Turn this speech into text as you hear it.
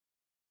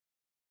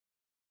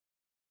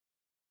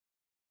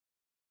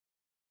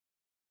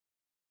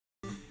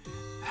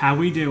How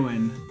we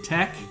doing?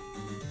 Tech,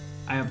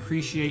 I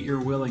appreciate your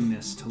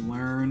willingness to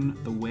learn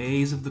the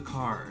ways of the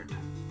card.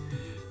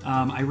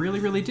 I really,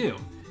 really do.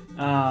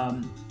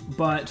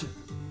 But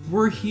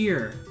we're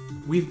here.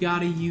 We've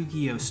got a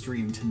Yu-Gi-Oh!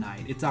 Stream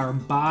tonight. It's our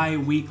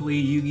bi-weekly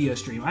Yu-Gi-Oh!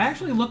 Stream. I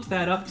actually looked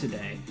that up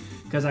today,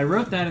 because I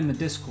wrote that in the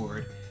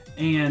Discord,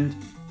 and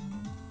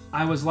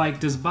I was like,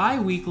 does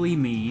bi-weekly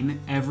mean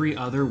every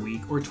other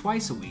week or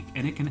twice a week?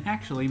 And it can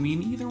actually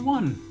mean either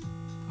one,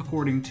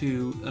 according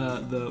to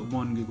the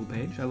one Google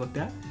page I looked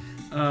at.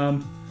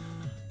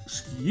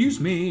 Excuse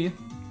me.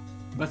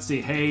 Let's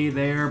see. Hey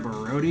there,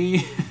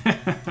 Brody.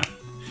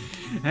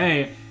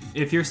 Hey,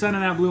 if you're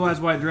sending out Blue Eyes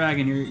White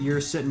Dragon,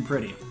 you're sitting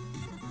pretty.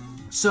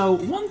 So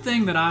one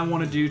thing that I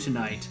want to do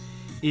tonight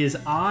is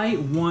I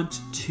want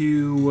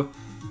to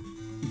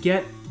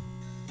get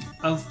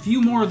a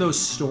few more of those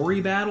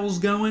story battles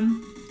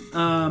going,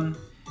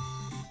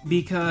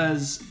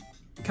 because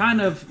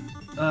kind of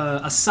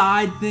a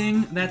side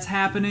thing that's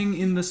happening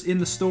in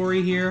the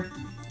story here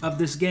of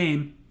this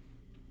game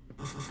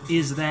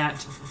is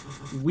that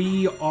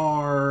we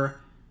are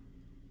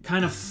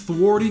kind of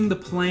thwarting the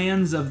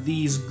plans of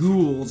these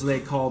ghouls, they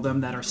call them,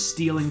 that are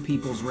stealing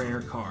people's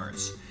rare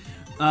cards.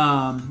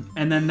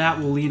 And then that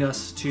will lead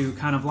us to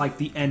kind of like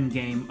the end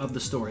game of the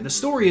story. The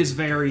story is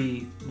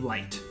very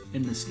light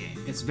in this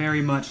game. It's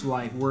very much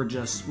like we're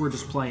just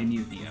playing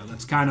Yu-Gi-Oh!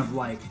 That's kind of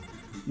like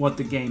what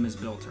the game is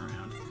built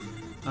around.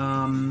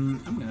 I'm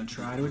gonna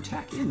try to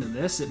attack into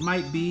this. It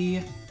might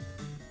be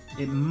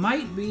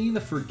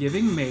the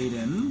Forgiving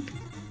Maiden,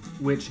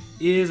 which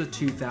is a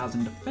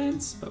 2,000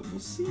 defense, but we'll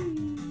see.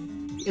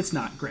 It's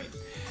not great.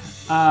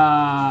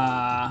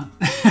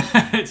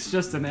 It's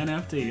just an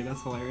NFT.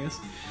 That's hilarious.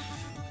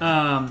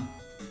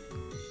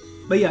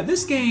 But yeah,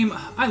 this game,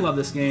 I love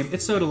this game.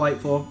 It's so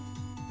delightful.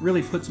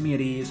 Really puts me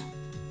at ease.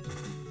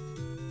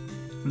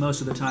 Most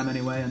of the time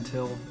anyway,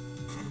 until...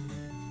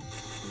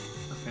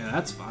 Okay,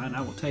 that's fine.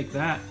 I will take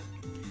that.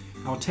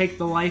 I'll take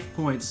the life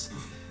points.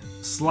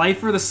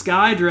 Slifer the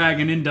Sky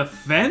Dragon in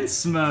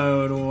defense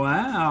mode.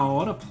 Wow,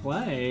 what a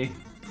play.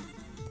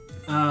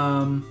 Okay,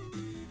 I'm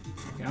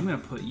gonna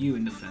put you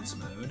in defense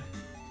mode.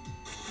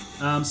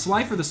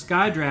 Slifer the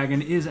Sky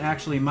Dragon is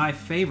actually my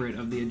favorite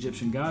of the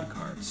Egyptian God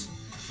cards.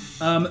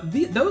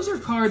 Those are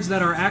cards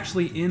that are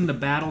actually in the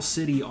Battle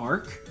City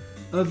arc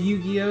of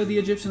Yu-Gi-Oh! The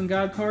Egyptian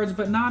God cards,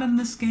 but not in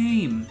this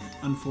game,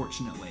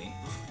 unfortunately.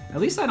 At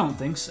least I don't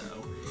think so.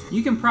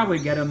 You can probably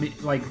get them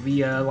like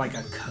via like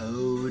a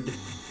code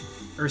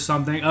or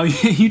something. Oh,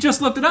 you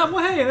just looked it up?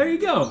 Well, hey, there you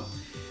go.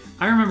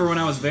 I remember when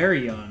I was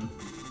very young,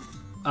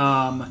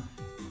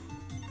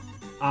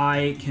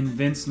 I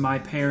convinced my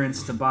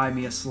parents to buy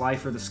me a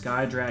Slifer the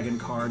Sky Dragon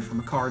card from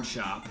a card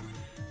shop.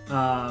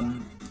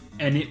 And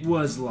it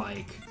was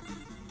like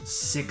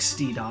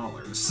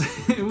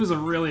 $60. It was a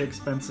really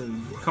expensive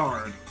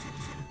card.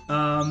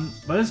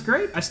 But it's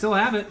great. I still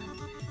have it.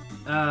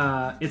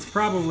 It's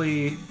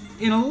probably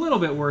in a little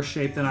bit worse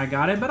shape than I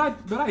got it, but I,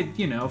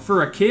 you know,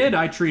 for a kid,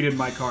 I treated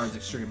my cards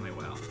extremely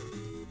well.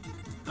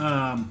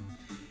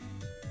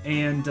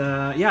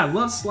 Yeah, I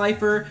love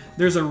Slifer.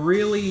 There's a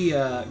really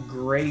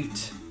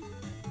great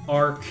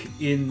arc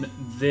in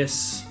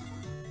this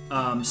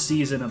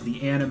season of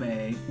the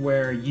anime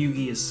where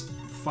Yugi is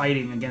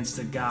fighting against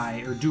a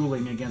guy, or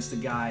dueling against a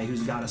guy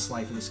who's got a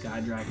Slifer the Sky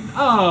Dragon.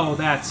 Oh,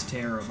 that's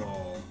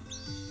terrible.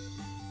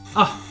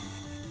 Oh,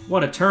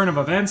 what a turn of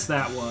events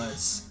that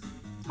was.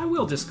 I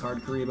will discard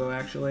Karibo,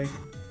 actually.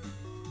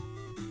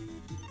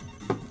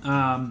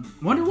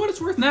 Wonder what it's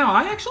worth now.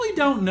 I actually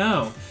don't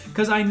know,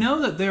 because I know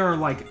that there are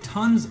like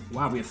tons.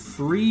 Wow, we have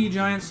 3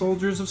 giant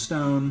soldiers of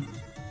stone.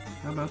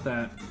 How about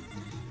that?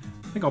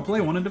 I think I'll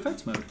play one in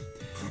defense mode.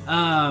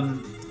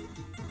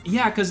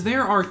 Yeah, because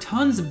there are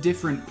tons of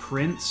different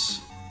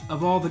prints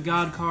of all the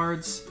god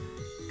cards,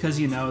 because,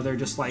 you know, they're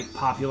just like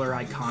popular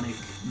iconic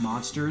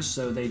monsters,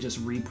 so they just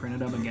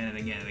reprinted them again and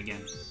again and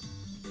again.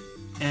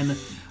 And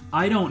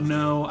I don't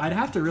know, I'd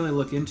have to really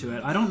look into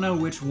it. I don't know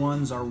which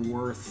ones are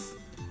worth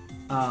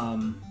a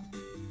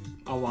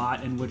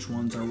lot and which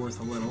ones are worth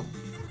a little.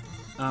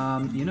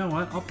 You know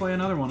what? I'll play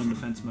another one in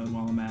defense mode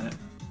while I'm at it.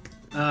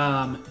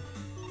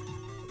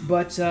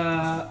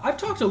 I've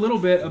talked a little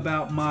bit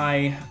about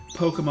my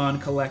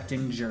Pokemon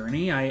collecting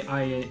journey.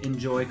 I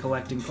enjoy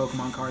collecting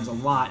Pokemon cards a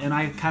lot, and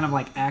I kind of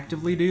like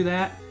actively do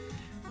that.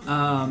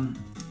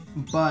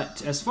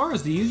 But as far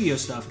as the Yu-Gi-Oh!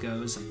 Stuff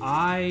goes,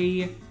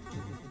 I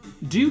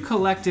do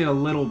collect it a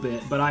little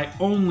bit, but I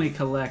only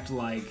collect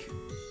like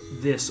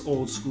this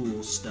old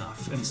school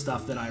stuff and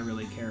stuff that I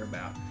really care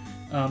about.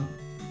 Oh,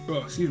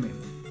 excuse me.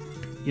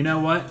 You know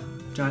what?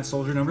 Giant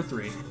Soldier number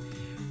 3.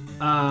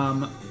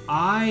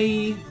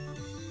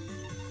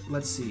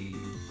 Let's see.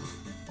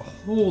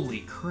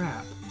 Holy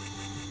crap.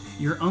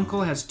 Your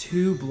uncle has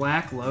 2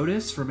 Black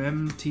Lotus from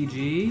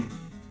MTG?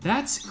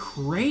 That's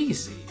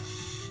crazy.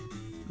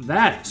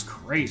 That is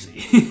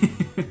crazy.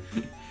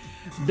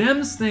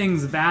 Them's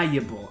things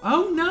valuable.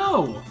 Oh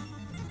no!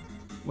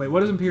 Wait,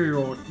 what does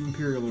Imperial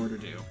Order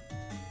do?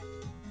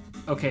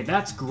 Okay,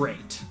 that's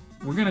great.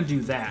 we're gonna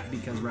do that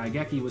because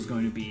Raigeki was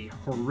going to be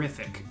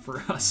horrific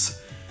for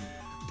us.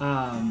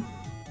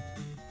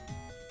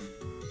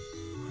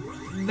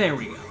 There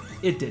we go.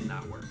 It did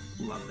not work.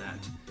 Love that.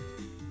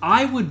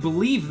 I would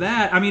believe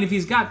that. I mean, if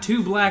he's got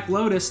 2 Black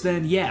Lotus,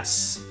 then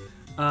yes.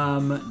 No,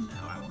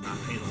 I will not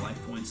pay the life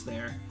points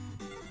there.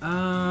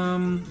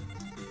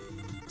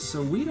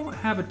 So we don't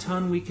have a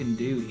ton we can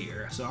do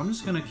here. So I'm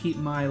just gonna keep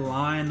my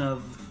line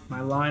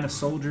of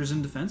soldiers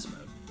in defense mode.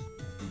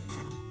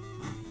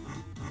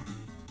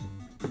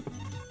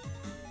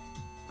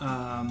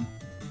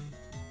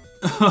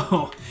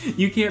 Oh,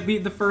 you can't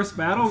beat the first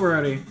battle,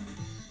 Brody.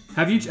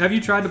 Have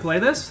you tried to play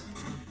this?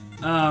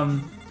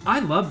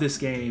 I love this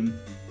game.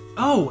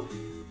 Oh,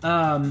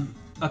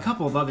 a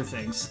couple of other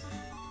things.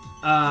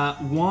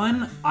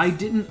 One, I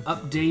didn't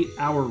update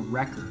our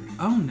record.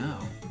 Oh no.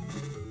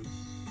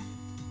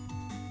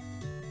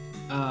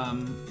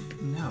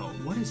 No.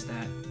 What is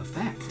that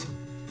effect?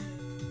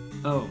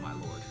 Oh my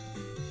lord.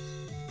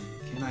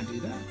 Can I do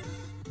that?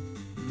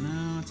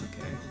 No, it's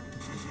okay.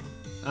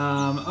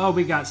 Oh,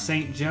 we got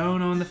St.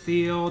 Joan on the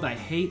field. I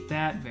hate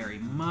that very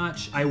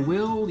much. I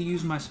will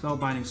use my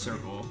Spellbinding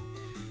Circle,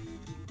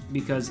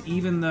 because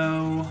even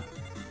though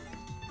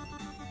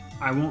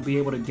I won't be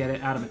able to get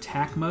it out of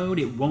attack mode,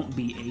 it won't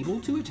be able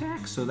to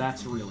attack, so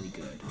that's really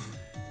good.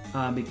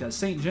 Because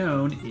St.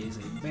 Joan is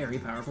a very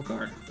powerful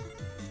card.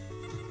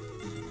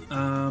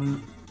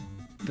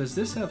 Does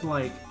this have,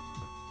 like...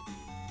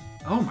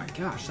 Oh my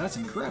gosh, that's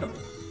incredible.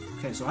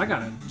 Okay, so I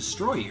gotta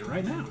destroy you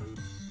right now.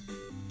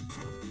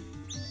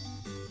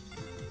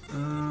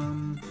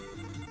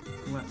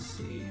 Let's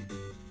see.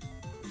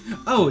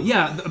 Oh,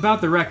 yeah,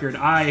 about the record.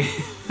 I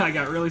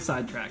got really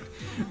sidetracked.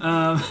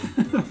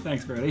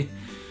 Thanks, Brody.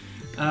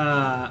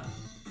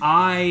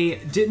 I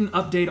didn't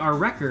update our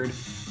record,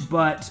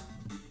 but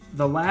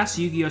the last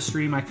Yu-Gi-Oh!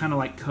 Stream, I kind of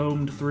like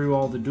combed through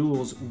all the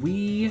duels.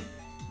 We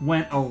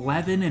went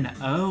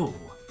 11-0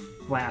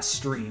 last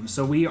stream.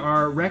 So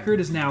our record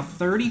is now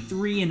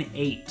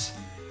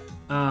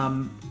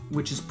 33-8,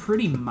 which is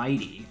pretty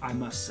mighty, I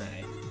must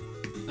say.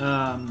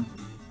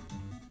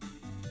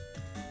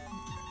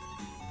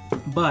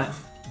 But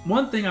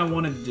one thing I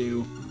wanted to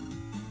do...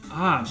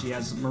 she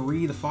has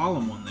Marie the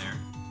Fallen one there.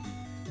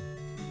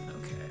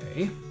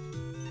 Okay.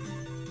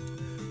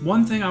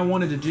 One thing I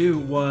wanted to do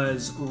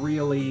was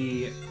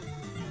really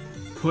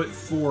put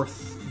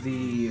forth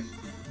the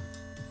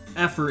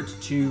effort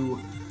to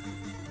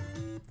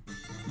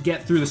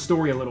get through the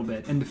story a little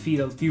bit and defeat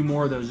a few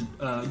more of those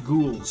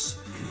ghouls.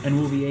 And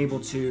we'll be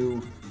able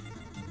to...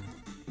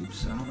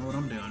 Oops, I don't know what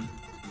I'm doing.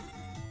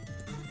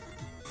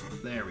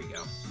 There we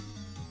go.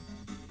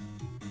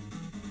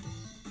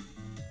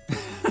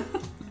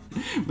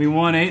 We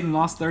won 8 and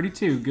lost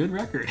 32. Good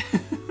record.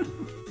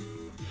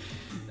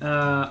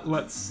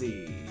 Let's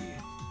see.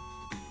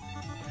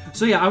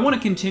 So yeah, I want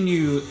to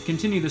continue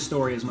the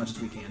story as much as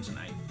we can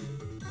tonight.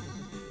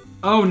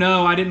 Oh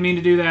no, I didn't mean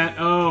to do that.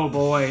 Oh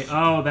boy.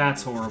 Oh,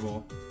 that's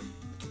horrible.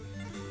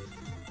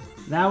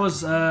 That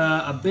was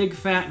a big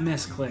fat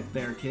misclick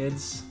there,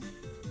 kids.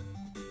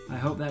 I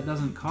hope that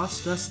doesn't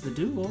cost us the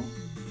duel.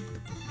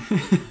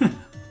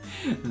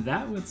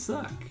 That would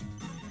suck.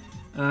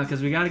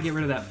 Because we got to get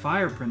rid of that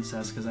Fire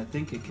Princess, because I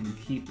think it can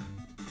keep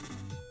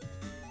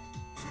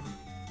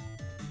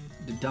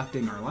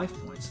deducting our life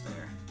points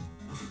there.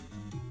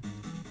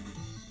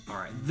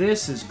 Alright,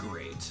 this is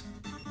great.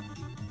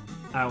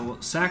 I will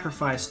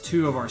sacrifice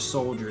 2 of our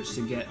soldiers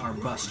to get our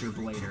Buster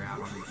Blader out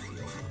on the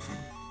field.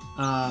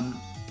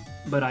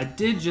 But I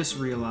did just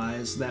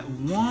realize that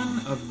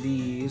one of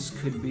these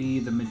could be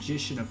the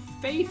Magician of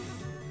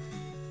Faith.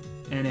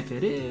 And if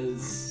it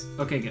is...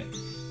 Okay, good.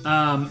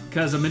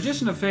 Because a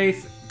Magician of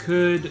Faith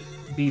could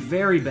be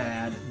very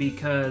bad,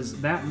 because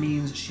that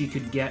means she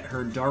could get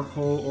her Dark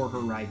Hole or her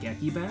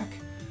Raigeki back,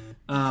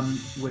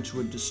 which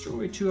would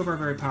destroy 2 of our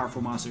very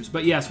powerful monsters.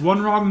 But yes,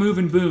 one wrong move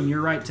and boom,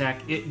 you're right,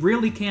 Tech. It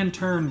really can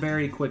turn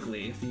very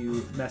quickly if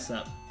you mess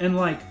up. And,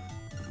 like,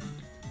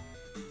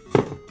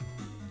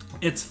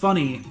 it's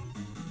funny,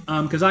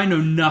 because I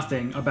know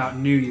nothing about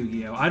new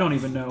Yu-Gi-Oh! I don't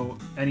even know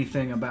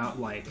anything about,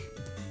 like,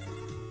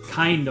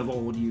 kind of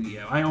old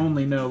Yu-Gi-Oh! I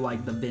only know,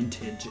 like, the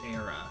vintage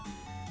era.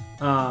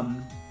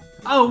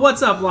 Oh,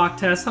 what's up, Lock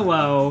Test?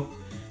 Hello.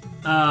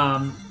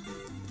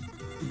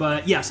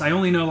 But yes, I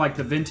only know, like,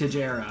 the vintage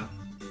era.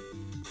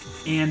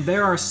 And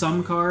there are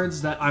some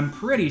cards that I'm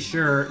pretty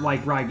sure,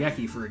 like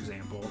Raigeki, for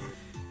example,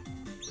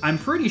 I'm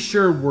pretty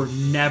sure were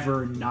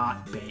never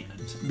not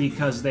banned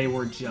because they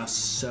were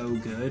just so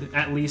good.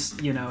 At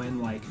least, you know, in,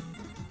 like,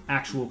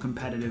 actual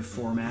competitive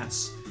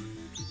formats.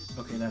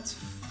 Okay, that's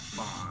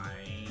fine.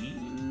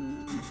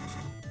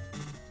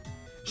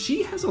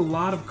 She has a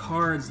lot of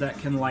cards that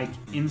can, like,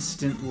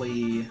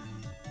 instantly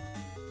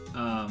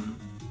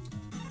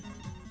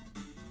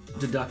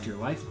deduct your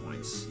life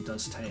points,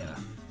 does Taya.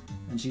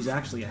 And she's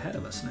actually ahead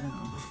of us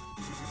now.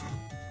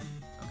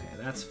 Okay,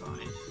 that's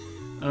fine.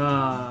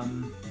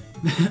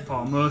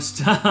 Almost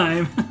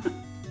time.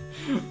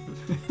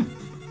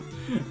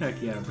 Heck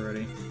yeah,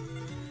 Brody.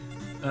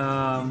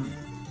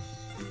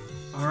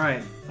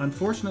 Alright,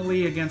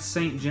 unfortunately against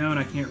St. Joan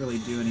I can't really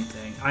do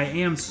anything. I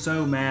am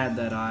so mad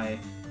that I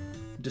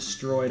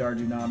destroyed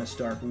Ardunatus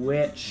Dark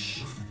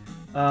Witch.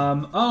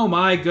 Oh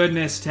my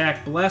goodness,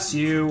 Tech, bless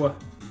you.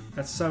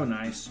 That's so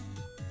nice.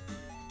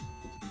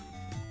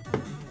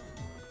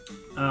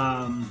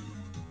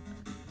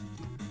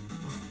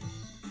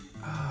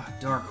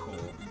 Dark Hole.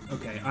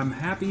 Okay, I'm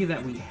happy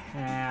that we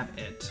have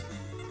it.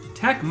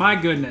 Tech, my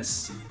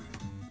goodness.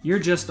 You're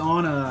just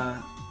on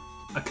a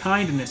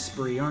kindness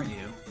spree, aren't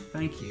you?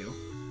 Thank you.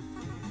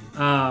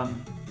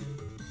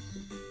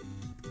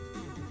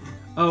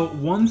 Oh,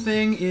 one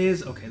thing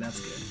is... Okay, that's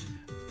good.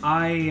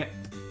 I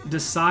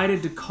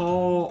decided to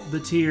call the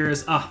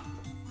tiers...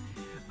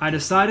 I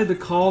decided to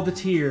call the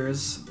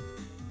tiers...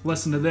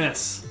 Listen to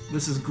this.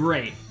 This is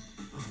great.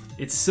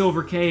 It's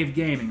Silver Cave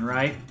Gaming,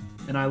 right?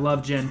 And I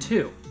love Gen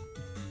 2.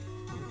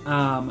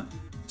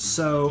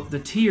 So the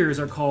tiers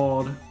are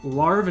called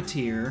Larva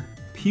Tier,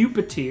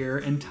 Pupa Tier,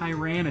 and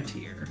Tyranna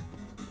Tier.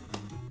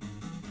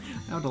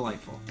 How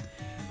delightful.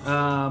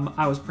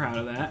 I was proud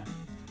of that.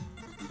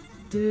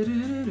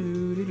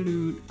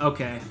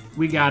 Okay,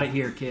 we got it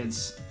here,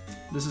 kids.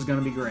 This is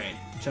gonna be great.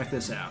 Check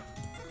this out.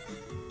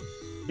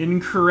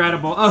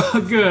 Incredible.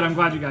 Oh, good. I'm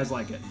glad you guys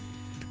like it.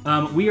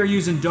 We are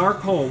using Dark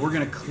Hole. We're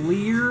gonna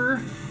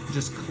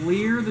just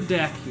clear the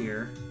deck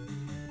here.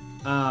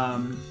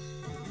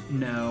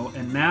 No,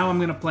 and now I'm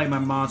gonna play my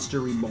Monster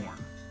Reborn.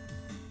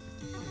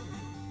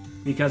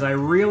 Because I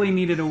really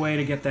needed a way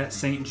to get that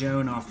St.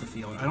 Joan off the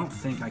field. I don't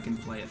think I can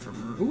play it from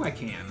her. Ooh, I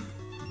can.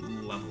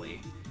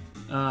 Lovely.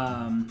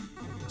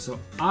 So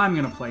I'm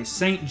gonna play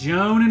St.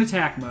 Joan in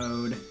attack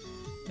mode,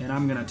 and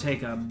I'm gonna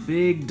take a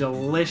big,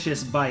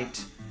 delicious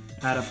bite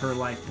out of her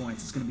life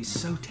points. It's gonna be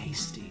so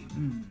tasty.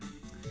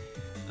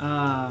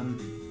 About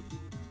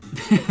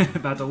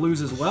to lose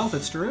his wealth,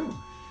 it's true.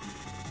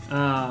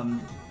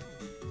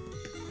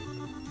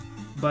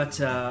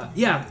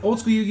 Yeah, old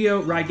school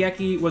Yu-Gi-Oh!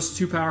 Raigeki was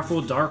too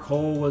powerful. Dark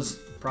Hole was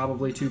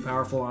probably too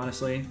powerful,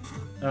 honestly.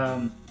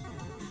 But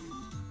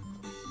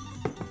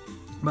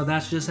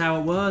that's just how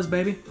it was,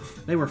 baby.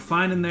 They were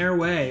finding their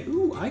way.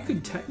 Ooh, I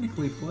could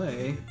technically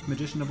play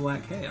Magician of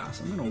Black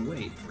Chaos. I'm gonna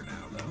wait for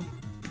now, though.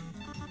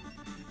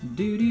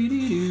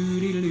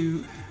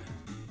 Do-do-do-do-do-do.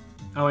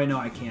 Oh, wait, no,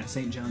 I can't.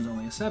 St. John's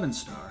only a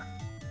 7-star.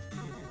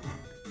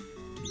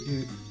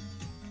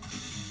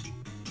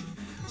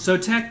 So,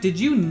 Tech, did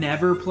you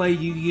never play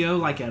Yu-Gi-Oh!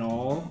 Like, at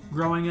all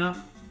growing up?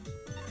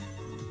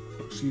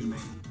 Excuse me.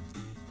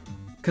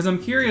 Because I'm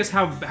curious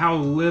how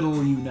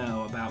little you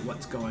know about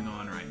what's going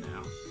on right now.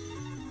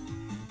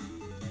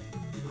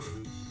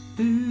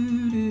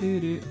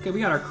 Okay, we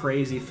got our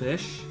crazy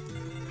fish.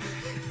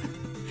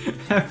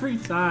 Every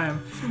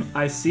time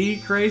I see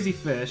crazy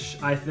fish,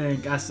 I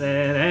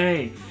said,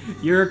 hey,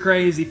 you're a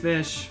crazy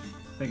fish.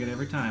 I think it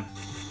every time.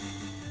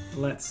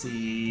 Let's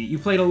see. You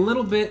played a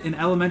little bit in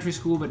elementary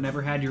school, but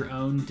never had your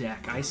own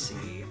deck. I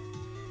see.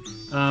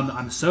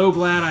 I'm so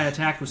glad I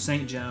attacked with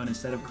St. Joan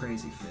instead of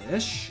Crazy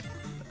Fish.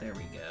 But there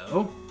we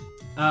go.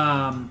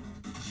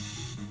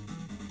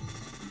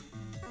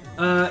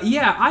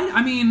 Yeah,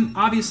 I mean,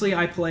 obviously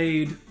I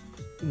played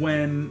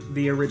when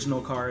the original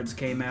cards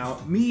came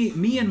out.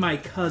 Me and my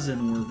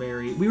cousin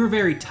were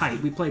very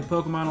tight. We played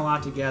Pokemon a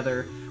lot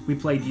together. We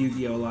played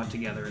Yu-Gi-Oh! A lot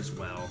together as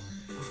well.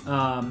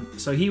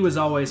 So he was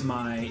always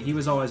my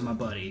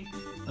buddy.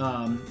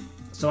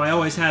 So I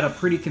always had a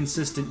pretty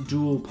consistent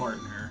duel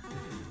partner,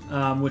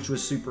 which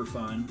was super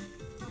fun.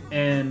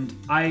 And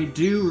I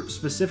do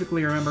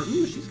specifically remember,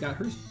 ooh, she's got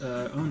her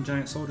own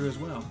giant soldier as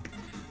well.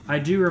 I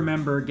do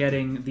remember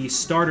getting the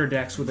starter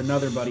decks with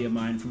another buddy of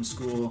mine from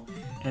school,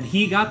 and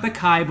he got the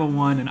Kaiba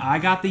one, and I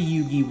got the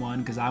Yugi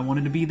one because I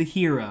wanted to be the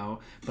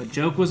hero. But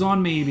joke was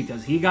on me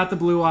because he got the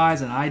blue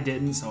eyes and I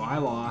didn't, so I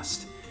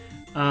lost.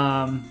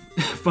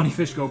 Funny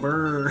fish go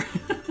brr.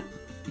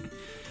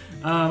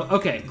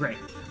 Okay, great.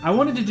 I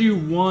wanted to do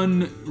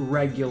one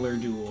regular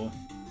duel.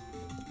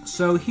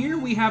 So here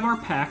we have our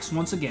packs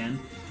once again.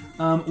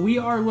 We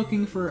are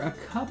looking for a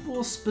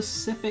couple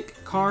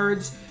specific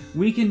cards.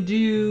 We can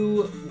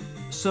do...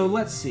 So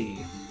let's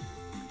see.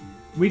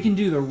 We can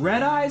do the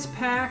Red Eyes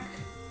pack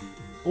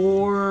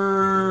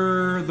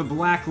or the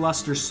Black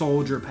Luster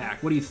Soldier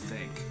pack. What do you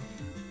think?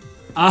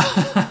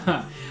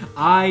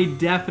 I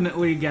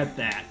definitely get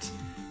that.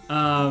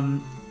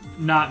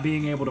 Not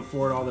being able to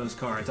afford all those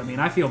cards. I mean,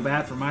 I feel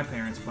bad for my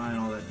parents buying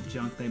all that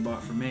junk they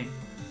bought for me.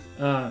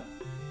 So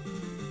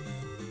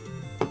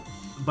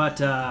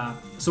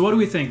what do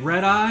we think?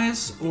 Red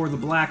Eyes or the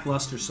Black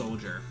Luster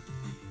Soldier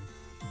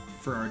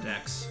for our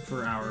decks,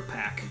 for our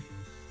pack?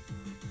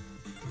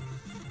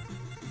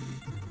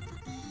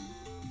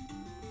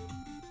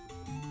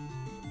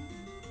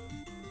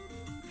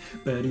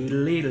 Red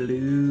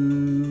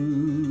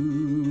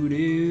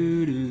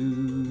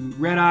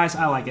Eyes,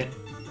 I like it.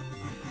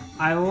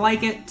 I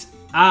like it.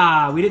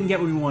 Ah, we didn't get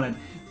what we wanted.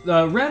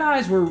 The Red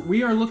Eyes,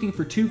 we are looking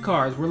for two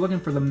cards. We're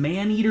looking for the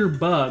Man-Eater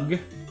Bug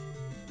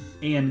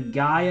and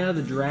Gaia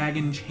the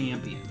Dragon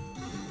Champion.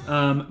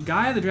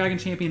 Gaia the Dragon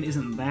Champion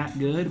isn't that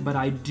good, but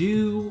I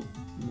do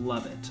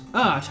love it.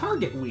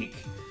 Target Week.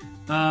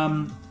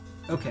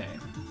 Okay.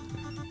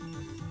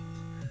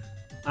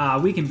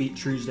 We can beat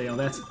Truesdale.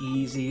 That's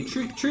easy.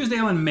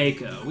 Truesdale and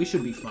Mako. We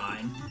should be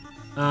fine.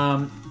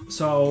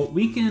 So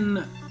we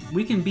can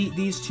beat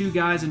these two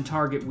guys in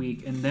target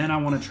week, and then I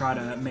want to try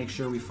to make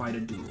sure we fight a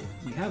duel.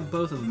 We have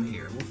both of them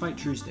here. We'll fight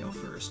Truesdale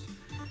first.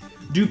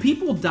 Do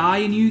people die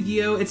in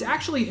Yu-Gi-Oh? It's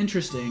actually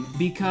interesting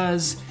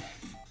because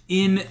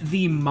in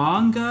the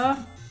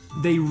manga,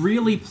 they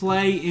really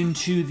play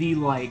into the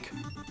like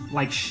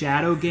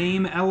shadow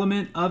game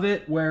element of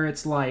it, where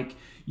it's like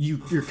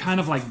you're kind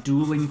of like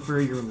dueling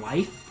for your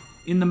life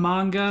in the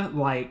manga.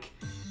 Like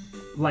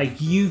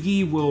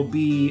Yugi will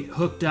be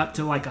hooked up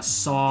to like a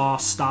Saw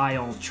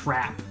style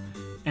trap,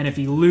 and if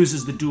he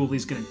loses the duel,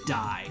 he's gonna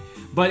die.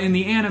 But in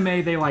the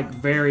anime, they like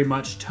very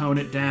much tone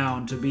it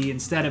down to be,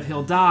 instead of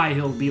he'll die,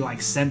 he'll be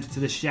like sent to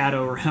the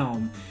Shadow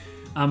Realm.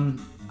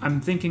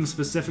 I'm thinking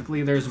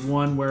specifically there's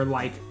one where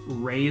like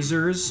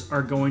razors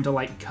are going to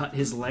like cut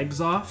his legs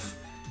off,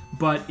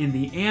 but in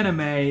the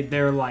anime,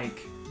 they're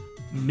like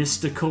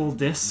mystical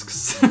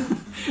discs,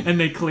 and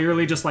they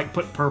clearly just like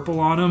put purple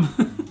on them,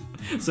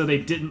 so they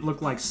didn't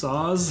look like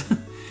saws.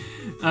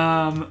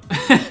 I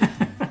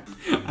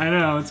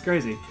know, it's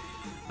crazy.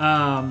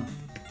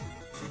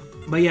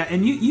 But yeah,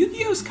 and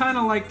Yu-Gi-Oh's kind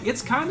of like,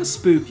 it's kind of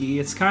spooky.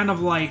 It's kind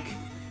of like,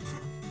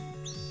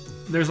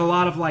 there's a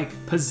lot of like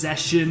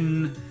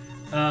possession,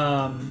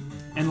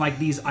 and like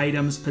these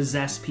items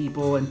possess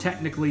people, and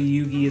technically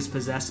Yugi is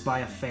possessed by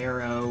a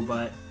pharaoh,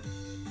 but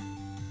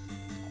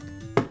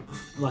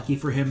lucky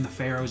for him, the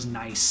pharaoh's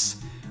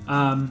nice.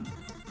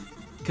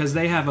 Because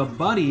they have a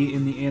buddy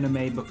in the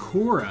anime,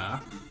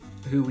 Bakura,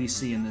 who we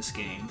see in this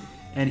game,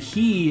 and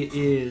he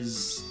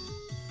is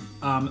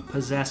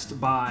possessed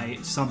by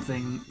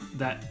something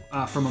that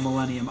from a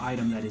Millennium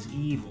item that is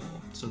evil.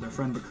 So their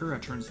friend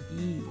Bakura turns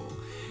evil.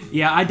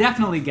 Yeah, I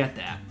definitely get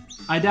that.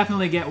 I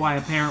definitely get why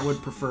a parent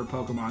would prefer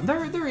Pokemon.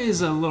 There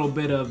is a little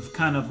bit of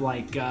kind of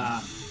like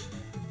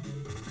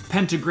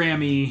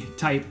pentagram-y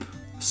type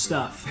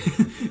stuff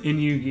in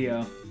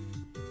Yu-Gi-Oh.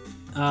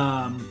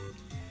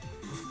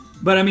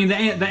 But I mean, the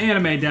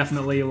anime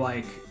definitely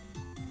like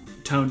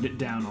toned it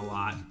down a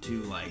lot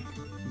to like,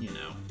 you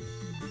know,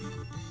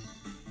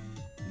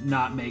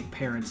 not make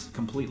parents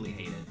completely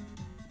hate it.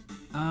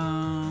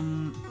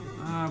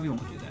 We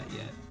won't do that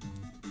yet.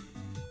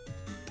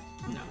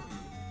 No.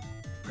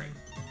 Great.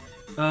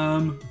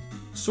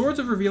 Swords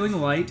of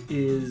Revealing Light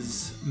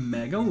is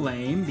mega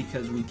lame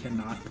because we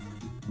cannot,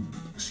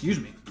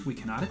 we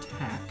cannot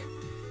attack.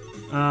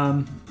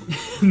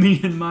 Me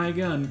and my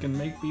gun can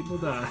make people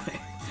die.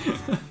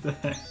 What the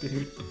heck,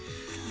 dude?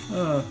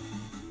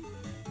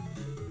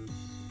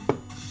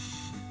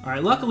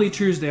 Alright, luckily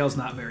Truesdale's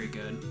not very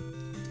good.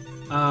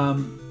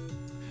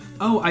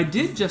 Oh, I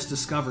did just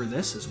discover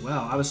this as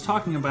well. I was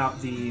talking about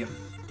the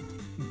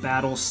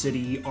Battle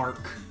City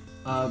arc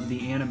of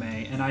the anime,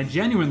 and I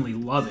genuinely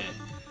love it.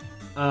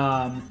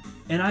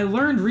 And I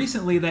learned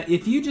recently that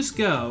if you just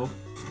go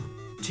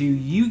to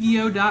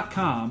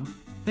Yu-Gi-Oh.com,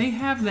 they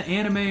have the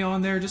anime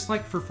on there just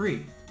like for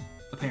free,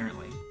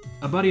 apparently.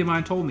 A buddy of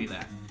mine told me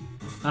that,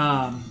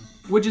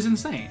 which is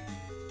insane.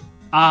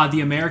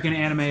 The American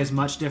anime is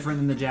much different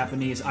than the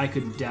Japanese. I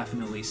could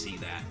definitely see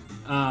that.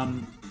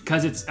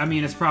 Because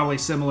it's probably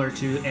similar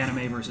to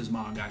anime versus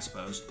manga, I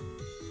suppose.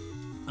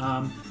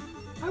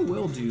 I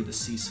will do the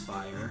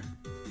ceasefire,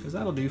 because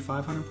that'll do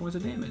 500 points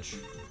of damage.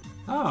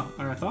 Oh,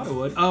 or I thought it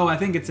would. Oh, I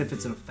think it's if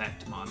it's an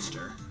effect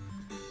monster.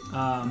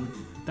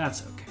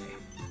 That's okay.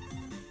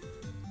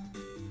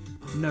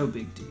 No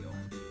big deal.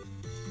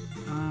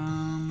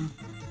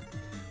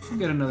 We'll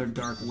get another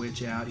Dark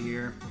Witch out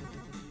here,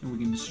 and we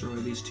can destroy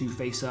these two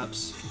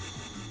face-ups.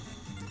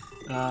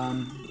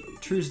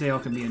 Truesdale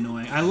can be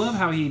annoying. I love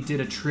how he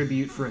did a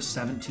tribute for a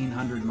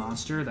 1700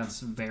 monster. That's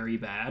very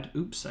bad.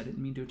 Oops, I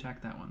didn't mean to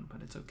attack that one,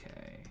 but it's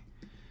okay.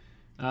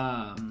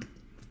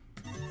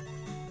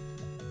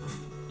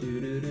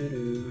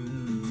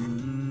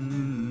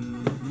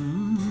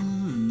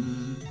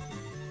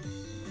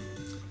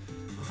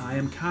 I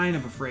am kind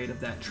of afraid of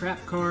that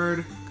trap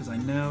card, because I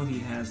know he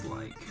has,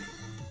 like,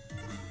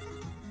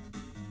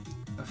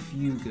 a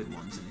few good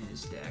ones in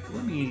his deck.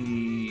 Let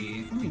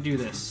me do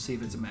this, see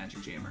if it's a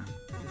Magic Jammer.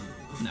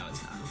 No,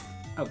 it's not.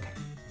 Okay.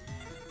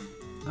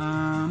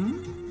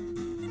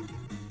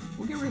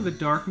 We'll get rid of the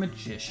Dark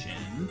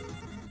Magician,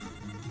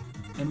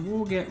 and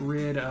we'll get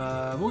rid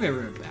of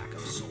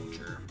Backup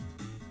Soldier.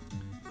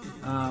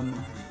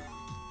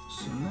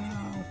 So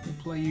now we'll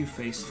play you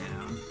face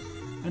down,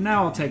 and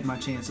now I'll take my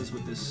chances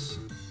with this.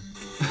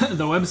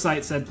 The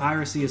website said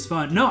piracy is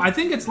fun. No, I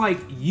think it's like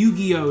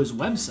Yu-Gi-Oh's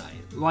website.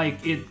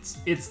 Like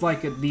it's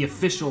like the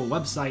official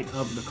website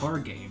of the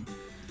card game.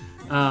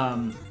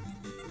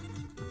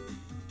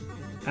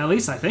 At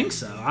least I think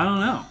so. I don't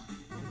know.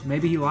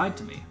 Maybe he lied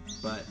to me,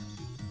 but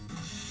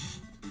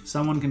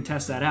someone can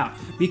test that out.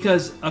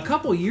 Because a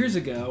couple years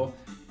ago,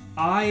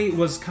 I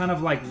was kind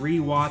of like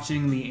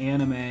rewatching the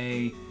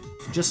anime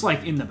just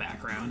like in the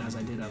background as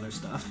I did other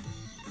stuff.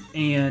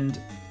 And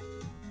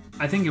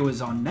I think it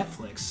was on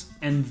Netflix,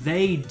 and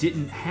they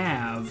didn't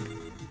have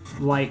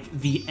like,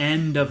 the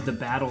end of the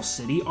Battle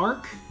City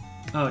arc.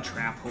 Oh,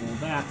 Trap Hole,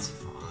 that's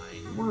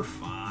fine. We're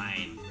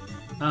fine.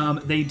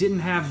 They didn't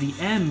have the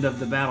end of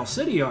the Battle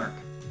City arc.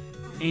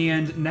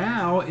 And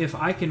now, if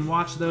I can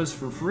watch those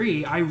for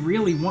free, I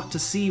really want to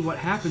see what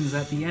happens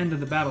at the end of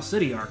the Battle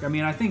City arc. I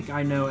mean, I think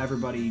I know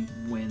everybody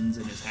wins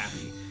and is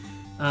happy.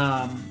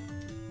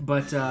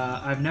 But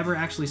I've never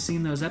actually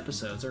seen those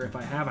episodes, or if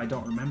I have, I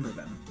don't remember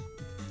them.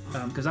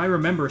 Because I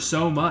remember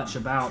so much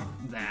about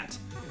that.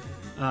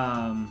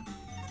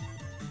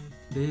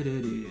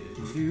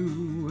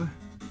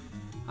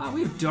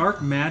 We have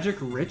Dark Magic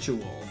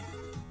Ritual.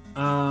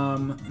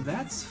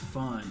 That's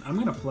fun. I'm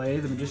gonna play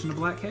the Magician of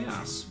Black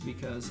Chaos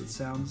because it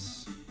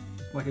sounds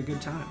like a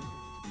good time.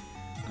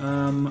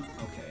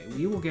 Okay,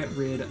 we will get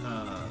rid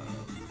of...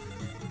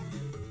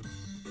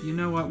 You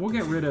know what? We'll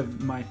get rid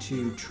of my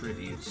 2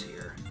 tributes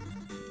here.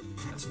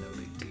 That's no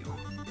big deal.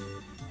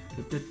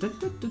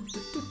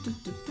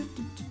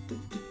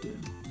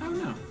 Oh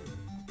no.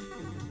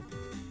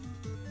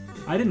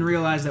 I didn't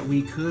realize that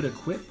we could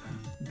equip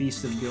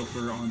Beast of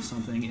Gilfer on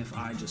something if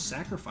I just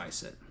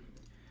sacrifice it.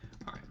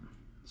 Alright,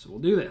 so we'll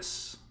do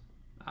this.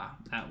 Ah,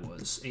 that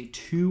was a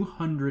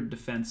 200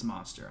 defense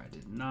monster. I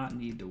did not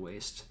need to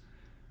waste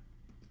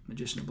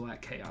Magician of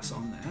Black Chaos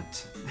on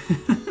that.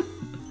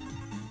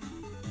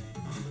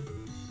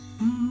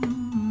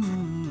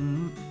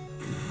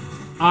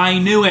 I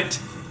knew it!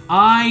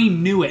 I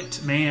knew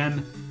it,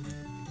 man.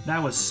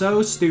 That was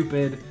so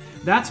stupid.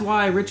 That's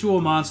why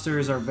ritual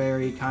monsters are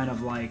very kind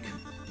of like...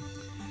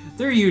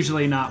 They're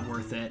usually not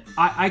worth it.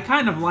 I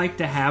kind of like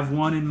to have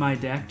one in my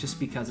deck just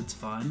because it's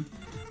fun.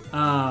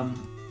 But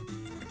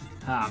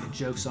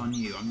joke's on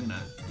you. I'm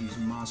gonna use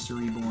Monster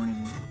Reborn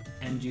and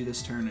end you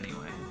this turn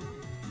anyway.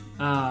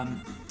 I'll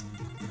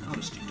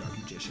just do Dark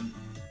Magician.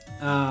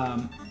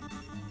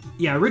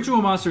 Yeah,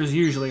 ritual monsters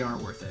usually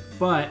aren't worth it,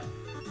 but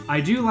I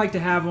do like to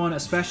have one,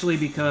 especially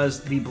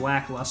because the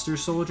Black Luster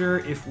Soldier,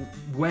 if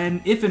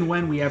and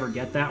when we ever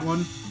get that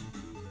one,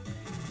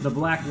 the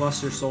Black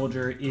Luster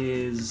Soldier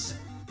is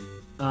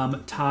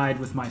tied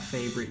with my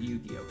favorite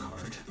Yu-Gi-Oh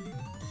card.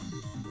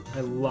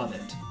 I love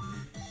it.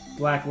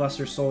 Black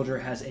Luster Soldier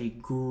has a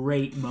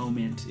great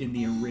moment in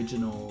the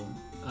original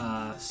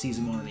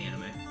Season 1 of the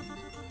anime.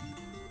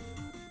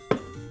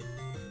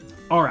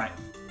 Alright,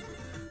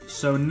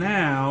 so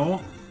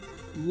now,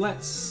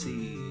 let's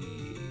see.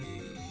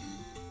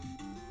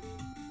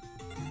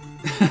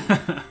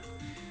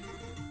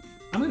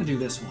 I'm gonna do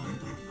this one.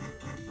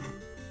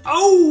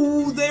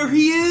 Oh, there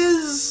he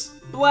is!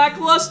 Black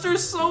Luster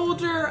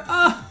Soldier!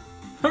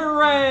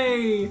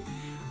 Hooray!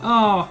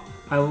 Oh,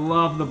 I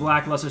love the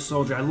Black Luster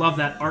Soldier. I love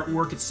that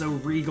artwork. It's so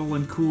regal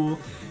and cool.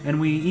 And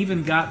we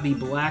even got the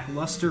Black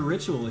Luster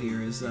Ritual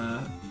here as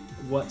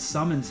what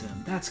summons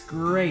him. That's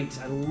great.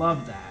 I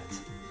love that.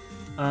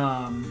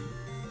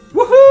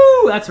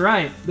 Woohoo! That's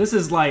right. This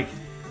is like...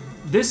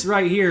 This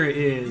right here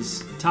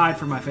is tied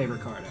for my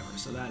favorite card ever.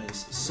 So that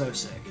is so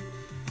sick.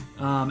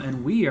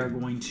 And we are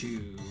going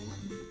to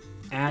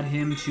add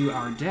him to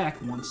our deck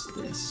once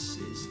this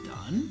is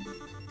done.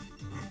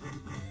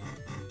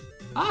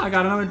 Ah, I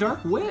got another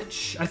Dark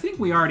Witch. I think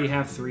we already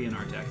have 3 in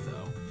our deck,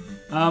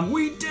 though.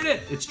 We did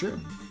it! It's true.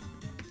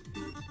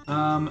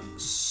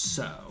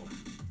 So...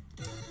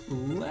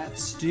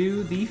 Let's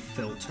do the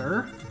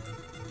filter.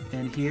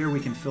 And here we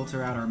can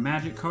filter out our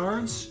magic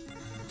cards.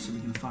 So we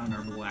can find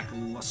our Black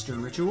Luster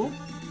Ritual.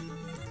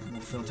 And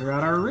we'll filter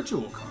out our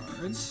ritual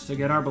cards to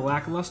get our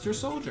Black Luster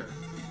Soldier.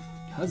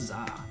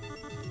 Huzzah.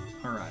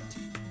 Alright.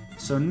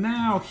 So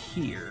now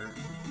here...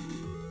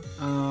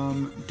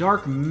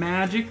 Dark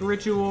Magic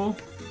Ritual.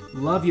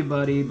 Love you,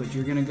 buddy, but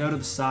you're gonna go to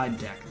the side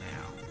deck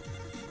now.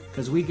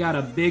 Because we got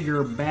a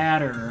bigger,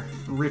 badder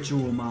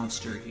ritual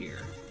monster here.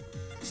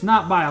 It's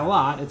not by a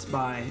lot, it's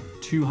by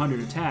 200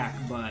 attack,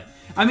 but...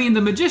 I mean,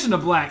 the Magician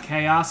of Black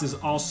Chaos is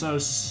also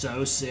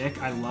so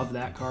sick. I love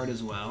that card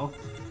as well.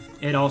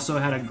 It also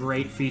had a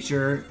great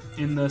feature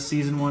in the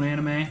Season 1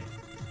 anime.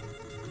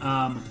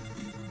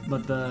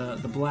 But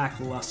the Black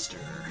Luster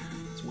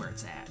is where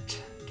it's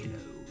at,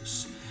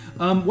 kiddos.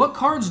 What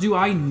cards do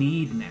I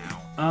need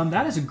now?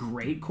 That is a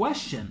great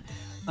question.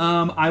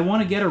 I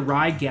want to get a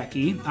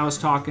Raigeki. I was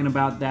talking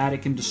about that.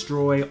 It can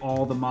destroy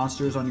all the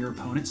monsters on your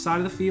opponent's side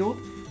of the field.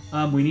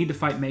 We need to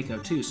fight Mako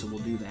too, so we'll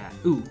do that.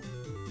 Ooh.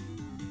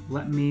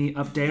 Let me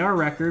update our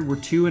record. We're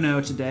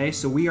 2-0 today,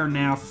 so we are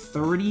now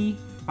 35-8,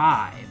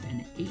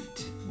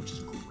 which is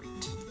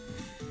great.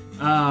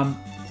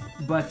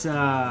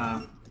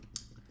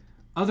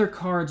 Other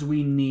cards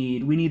we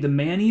need the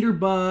Man-Eater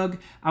Bug.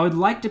 I would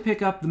like to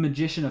pick up the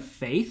Magician of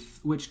Faith,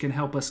 which can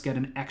help us get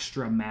an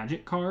extra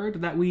magic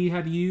card that we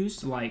have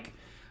used. Like,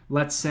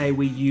 let's say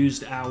we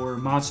used our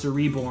Monster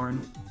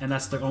Reborn, and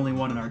that's the only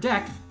one in our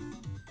deck.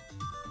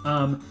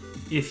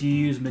 If you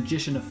use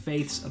Magician of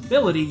Faith's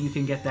ability, you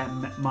can get that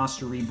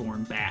Monster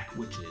Reborn back,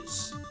 which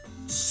is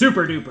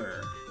super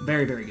duper.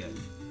 Very, very good.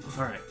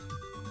 Alright.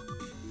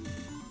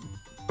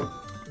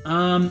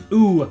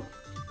 Ooh.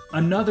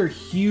 Another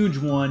huge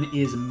one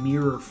is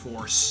Mirror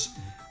Force.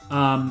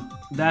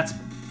 That's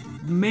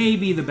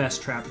maybe the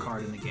best trap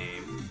card in the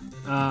game.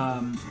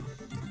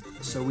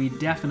 So we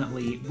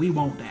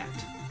won't that.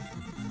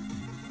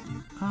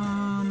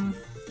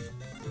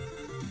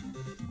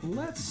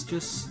 Let's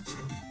just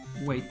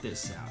wait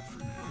this out for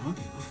now.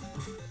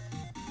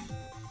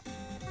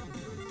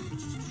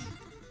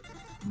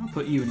 I'll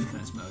put you in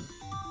defense mode.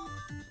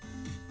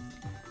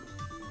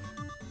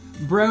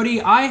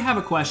 Brody, I have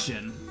a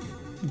question.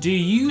 Do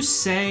you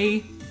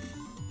say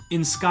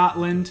in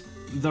Scotland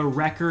the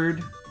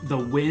record, the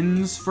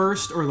wins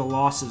first or the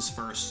losses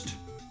first?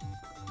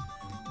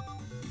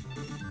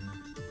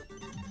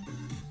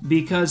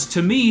 Because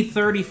to me,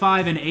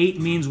 35 and 8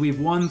 means we've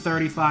won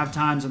 35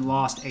 times and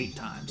lost 8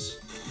 times.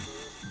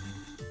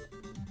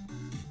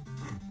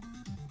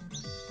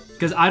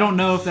 Because I don't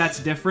know if that's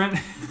different.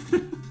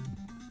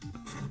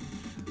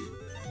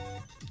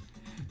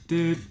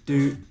 Doot,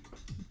 doot,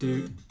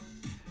 doot,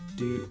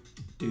 doot,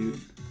 doot.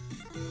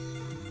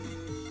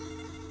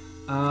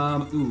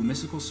 Ooh,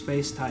 Mystical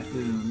Space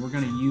Typhoon. We're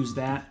gonna use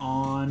that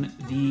on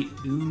the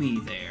Umi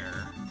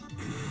there.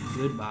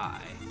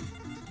 Goodbye.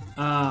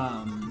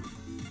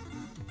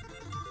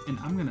 And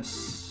I'm gonna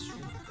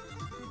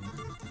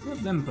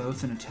have them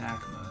both in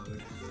attack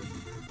mode.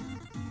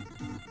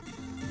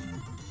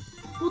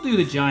 We'll do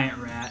the Giant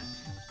Rat.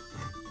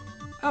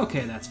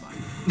 Okay, that's fine.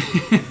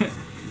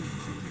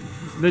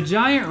 The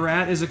Giant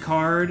Rat is a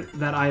card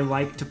that I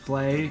like to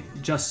play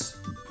just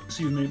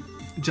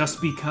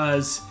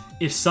because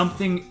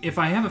if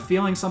I have a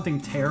feeling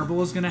something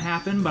terrible is gonna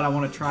happen, but I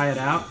want to try it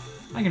out,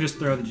 I can just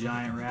throw the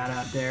Giant Rat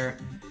out there.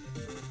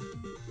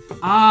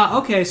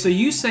 Okay, so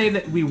you say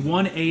that we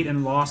won 8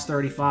 and lost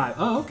 35.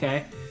 Oh,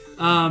 okay.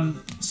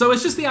 So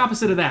it's just the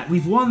opposite of that.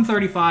 We've won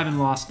 35 and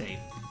lost 8.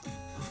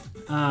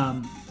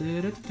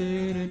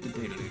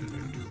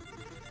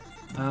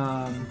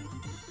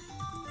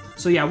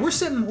 So yeah, we're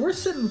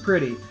sitting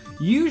pretty.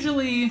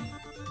 Usually,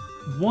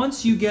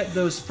 once you get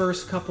those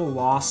first couple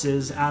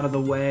losses out of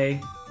the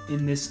way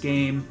in this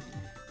game,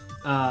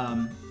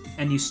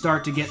 and you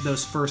start to get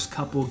those first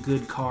couple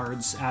good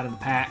cards out of the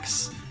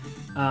packs,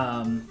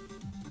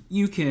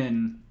 you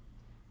can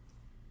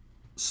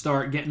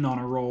start getting on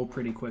a roll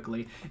pretty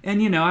quickly.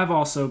 And, you know, I've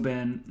also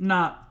been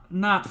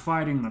not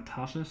fighting the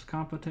toughest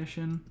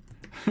competition.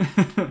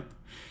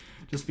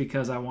 Just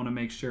because I want to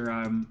make sure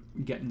I'm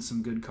getting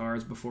some good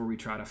cards before we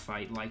try to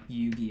fight, like,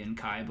 Yugi and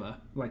Kaiba.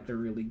 Like, they're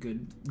really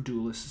good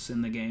duelists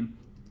in the game.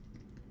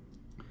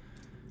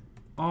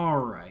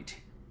 Alright.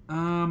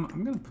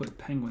 I'm going to put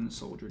Penguin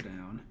Soldier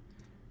down.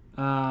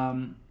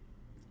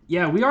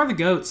 Yeah, we are the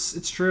GOATs.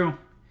 It's true.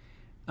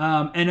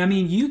 And I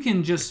mean, you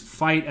can just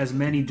fight as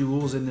many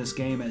duels in this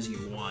game as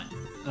you want.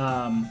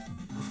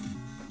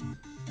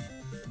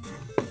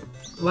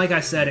 Like I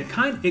said, it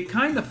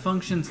kind of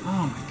functions.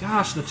 Oh my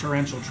gosh, the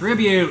Torrential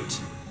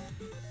Tribute.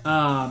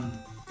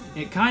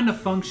 It kind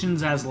of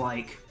functions as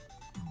like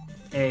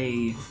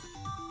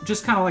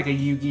just kind of like a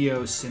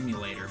Yu-Gi-Oh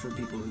simulator for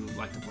people who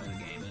like to play the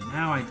game. And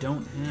now I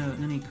don't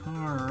have any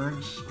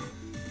cards.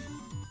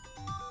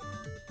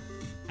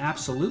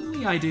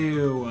 Absolutely, I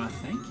do.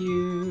 Thank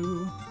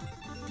you.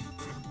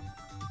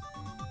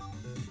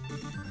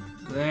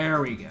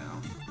 There we go.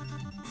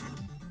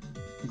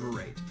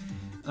 Great.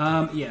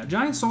 Yeah,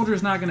 Giant Soldier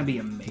is not going to be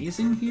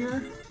amazing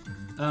here,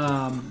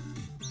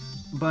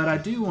 but I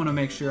do want to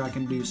make sure I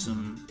can do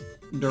some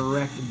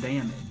direct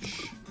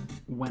damage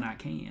when I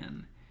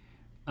can.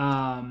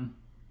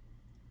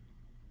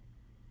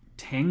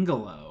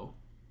 Tangelo.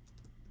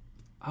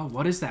 Oh,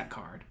 what is that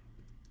card?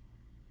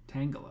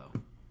 Tangelo.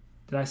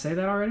 Did I say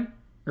that already?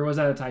 Or was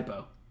that a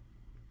typo?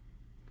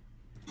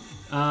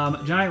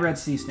 Giant Red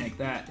Sea Snake.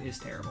 That is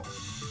terrible.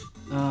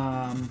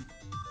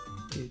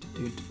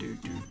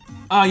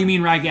 Oh, you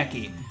mean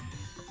Raigeki.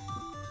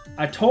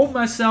 I told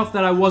myself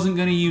that I wasn't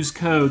going to use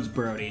codes,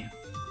 Brody.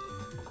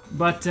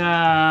 But,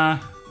 I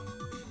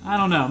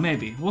don't know.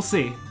 Maybe. We'll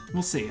see.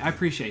 We'll see. I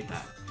appreciate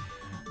that.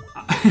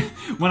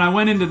 When I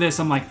went into this,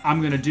 I'm like, I'm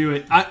going to do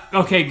it.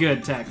 Okay,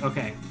 good, Tech.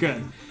 Okay,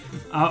 good.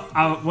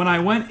 When I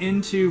went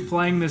into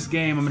playing this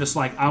game, I'm just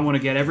like, I want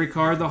to get every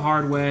card the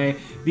hard way.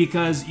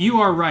 Because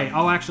you are right.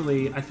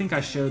 I think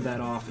I showed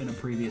that off in a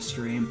previous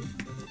stream.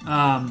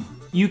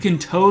 You can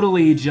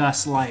totally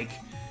just, like,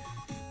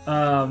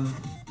 I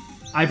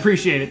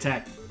appreciate it,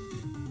 Tech.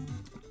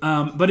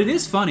 But it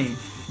is funny,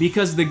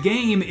 because the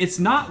game, it's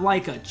not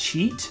like a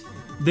cheat.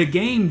 The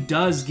game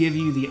does give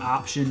you the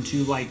option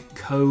to, like,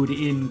 code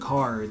in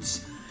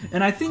cards.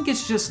 And I think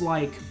it's just,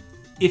 like,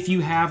 if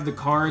you have the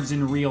cards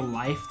in real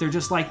life, they're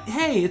just like,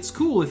 hey, it's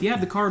cool. If you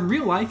have the card in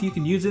real life, you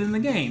can use it in the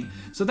game.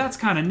 So that's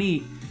kind of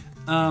neat.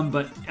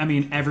 But, I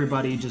mean,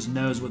 everybody just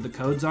knows what the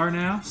codes are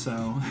now,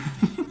 so...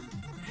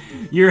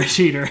 You're a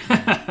cheater.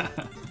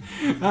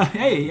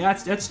 Hey,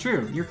 that's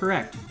true. You're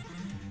correct.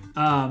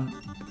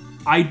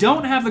 I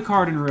don't have the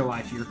card in real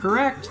life. You're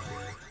correct.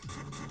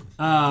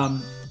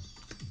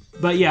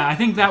 But yeah, I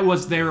think that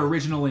was their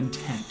original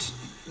intent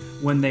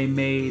when they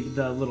made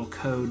the little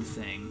code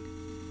thing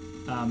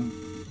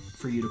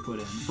for you to put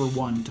in, for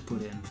one to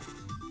put in.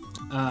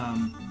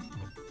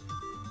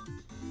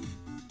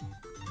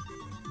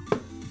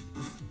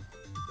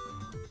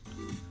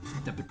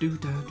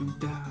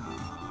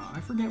 I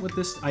forget what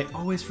this... I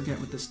always forget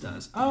what this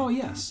does. Oh,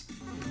 yes.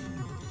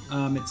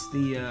 It's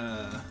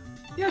the...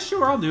 Yeah,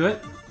 sure, I'll do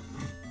it.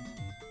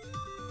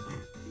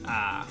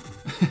 Ah.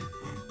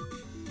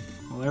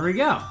 Well, there we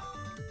go.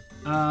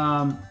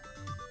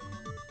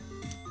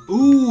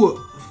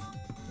 Ooh!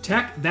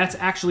 Tech, that's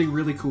actually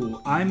really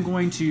cool. I'm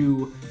going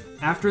to...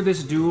 After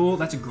this duel,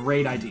 that's a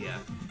great idea.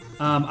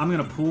 I'm going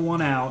to pull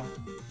one out,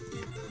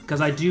 because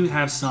I do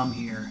have some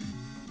here.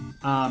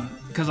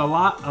 Because a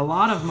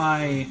lot of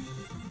my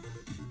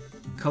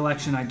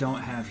collection I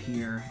don't have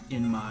here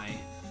in my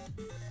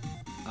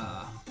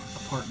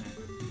apartment.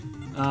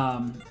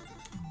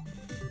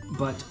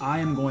 But I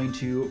am going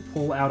to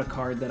pull out a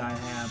card that I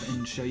have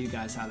and show you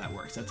guys how that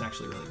works. That's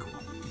actually really cool.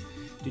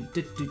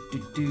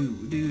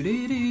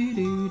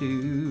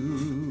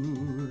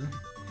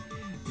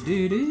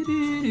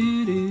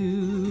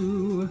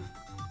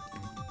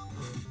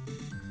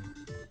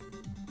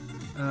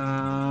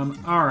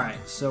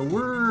 Alright, so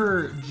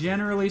we're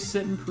generally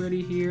sitting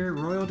pretty here.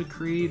 Royal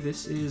Decree,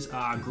 this is,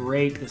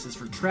 great. This is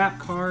for trap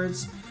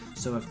cards.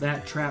 So if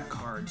that trap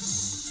card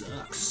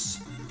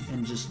sucks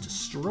and just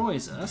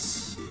destroys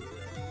us,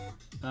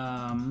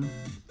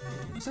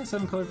 was that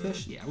 7-colored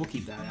fish? Yeah, we'll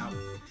keep that out.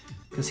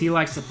 Because he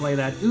likes to play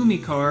that Umi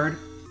card,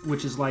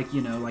 which is like,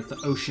 you know, like the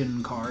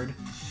ocean card.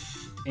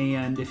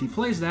 And if he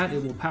plays that,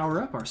 it will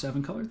power up our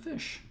 7-colored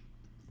fish,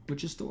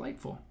 which is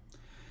delightful.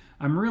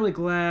 I'm really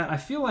glad. I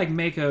feel like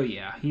Mako,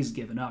 yeah, he's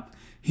given up.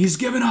 He's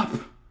given up!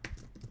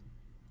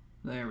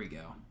 There we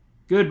go.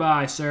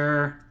 Goodbye,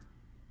 sir.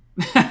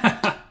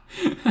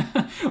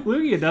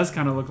 Lugia does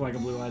kind of look like a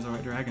Blue Eyes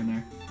White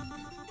Dragon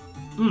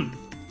there.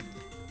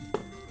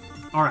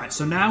 Alright,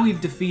 so now we've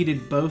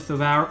defeated both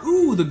of our...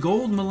 Ooh, the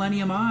Gold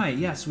Millennium Eye.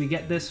 Yes, we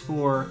get this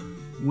for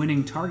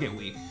winning Target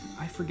Week.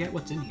 I forget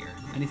what's in here.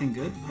 Anything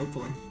good?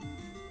 Hopefully.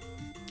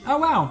 Oh,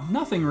 wow.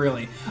 Nothing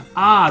really.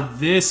 Ah,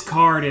 this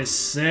card is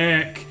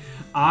sick.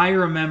 I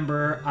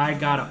remember I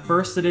got a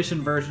first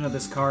edition version of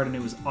this card, and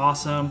it was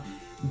awesome.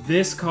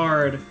 This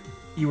card,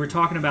 you were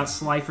talking about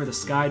Slifer the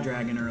Sky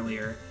Dragon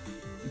earlier.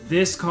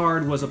 This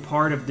card was a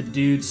part of the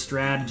dude's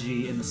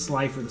strategy in the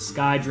Slifer the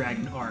Sky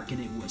Dragon arc,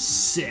 and it was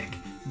sick.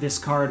 This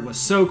card was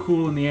so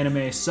cool in the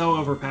anime, so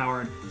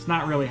overpowered. It's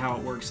not really how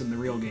it works in the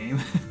real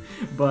game,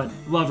 but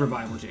love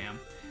Revival Jam.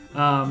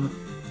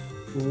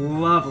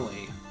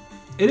 Lovely.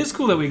 It is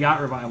cool that we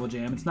got Revival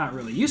Jam. It's not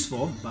really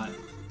useful, but...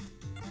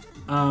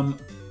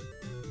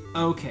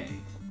 okay.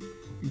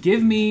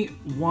 Give me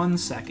 1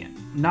 second.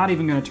 Not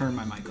even going to turn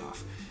my mic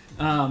off.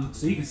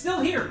 So you can still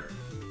hear.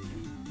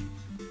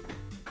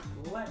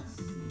 Let's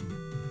see.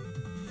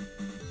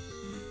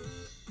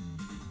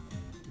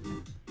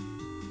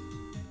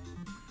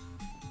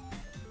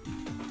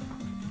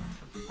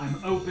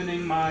 I'm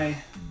opening my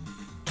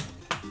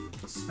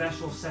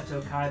special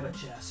Seto Kaiba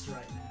chest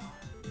right now.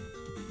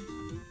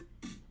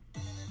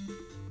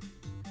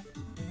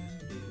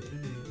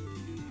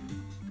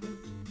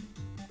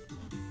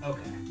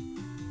 Okay.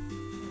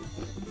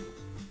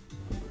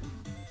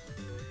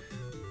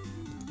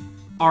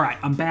 Alright,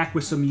 I'm back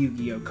with some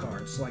Yu-Gi-Oh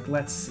cards. Like,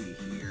 let's see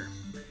here.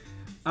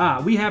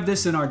 We have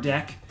this in our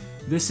deck.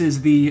 This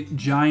is the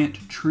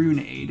Giant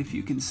Trunade, if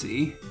you can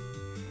see.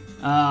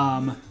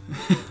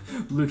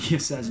 Lugia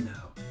says no.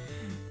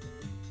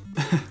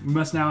 We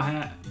must now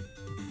have...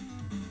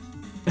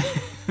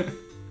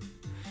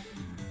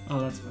 Oh,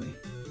 that's funny.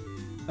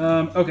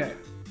 Okay.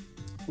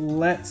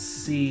 Let's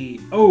see.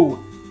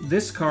 Oh,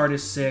 this card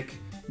is sick.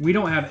 We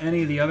don't have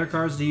any of the other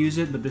cards to use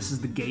it, but this is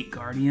the Gate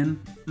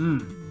Guardian.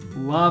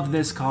 Love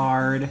this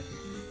card.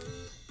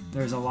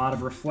 There's a lot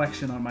of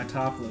reflection on my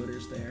top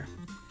loaders there.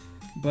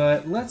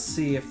 But let's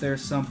see if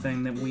there's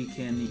something that we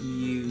can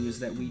use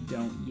that we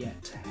don't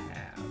yet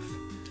have.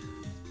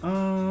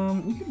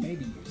 We could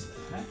maybe use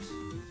that.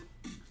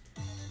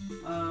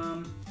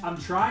 I'm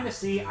trying to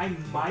see. I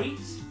might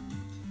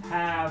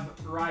have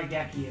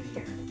Raigeki in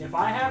here. If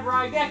I have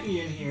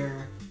Raigeki in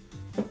here,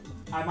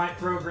 I might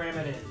program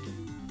it in.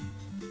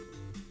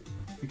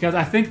 Because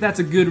I think that's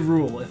a good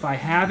rule. If I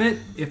have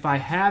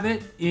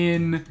it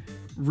in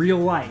real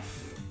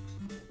life,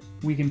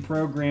 we can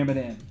program it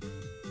in.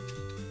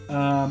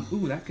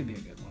 Ooh, that could be a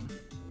good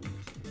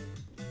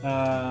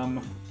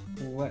one.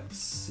 Let's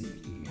see.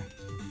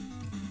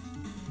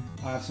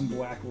 I have some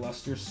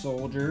Blackluster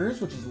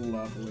Soldiers, which is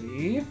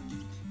lovely.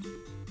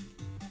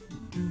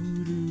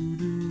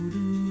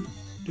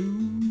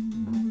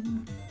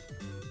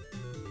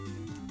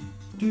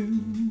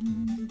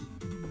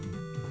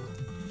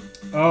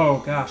 Oh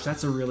gosh,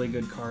 that's a really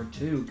good card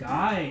too,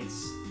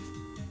 guys.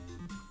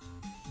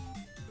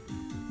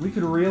 We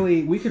could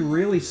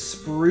really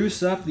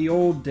spruce up the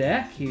old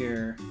deck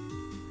here.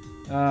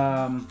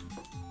 I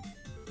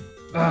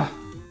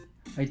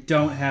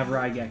don't have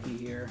Raigeki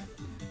here.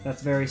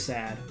 That's very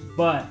sad.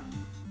 But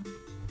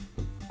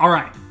all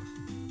right.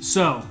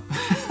 So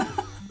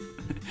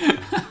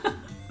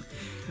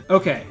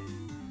okay.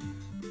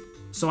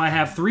 So I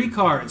have 3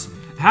 cards.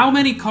 How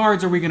many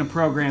cards are we going to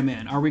program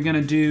in? Are we going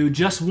to do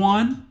just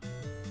 1?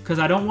 because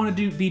I don't want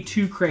to be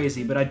too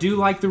crazy, but I do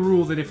like the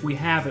rule that if we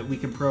have it, we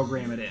can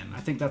program it in. I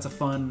think that's a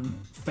fun,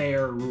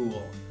 fair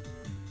rule.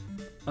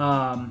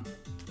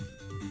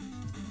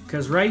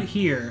 Because right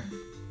here,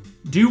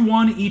 do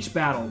 1 each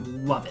battle.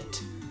 Love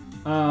it.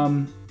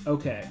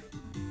 Okay.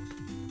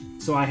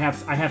 So I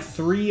have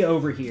 3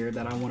 over here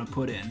that I want to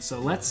put in. So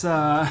let's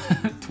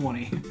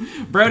 20.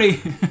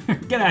 Brody,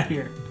 get out of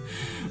here.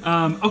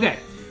 Okay.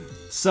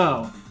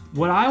 So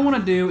what I want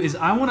to do is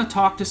I want to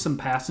talk to some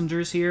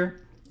passengers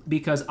here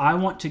because I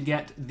want to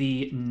get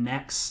the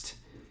next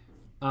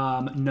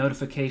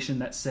notification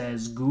that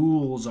says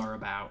ghouls are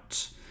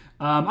about.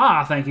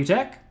 Thank you,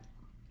 Tech.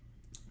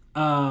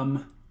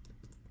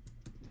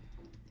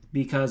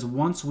 Because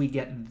once we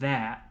get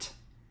that,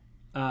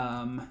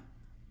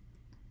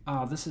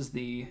 this is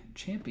the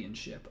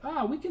championship.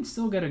 We can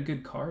still get a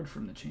good card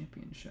from the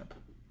championship.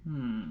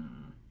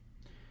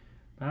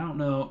 But I don't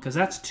know, because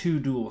that's 2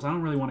 duels. I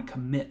don't really want to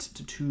commit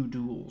to 2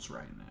 duels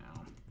right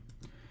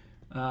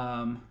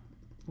now.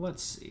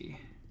 Let's see.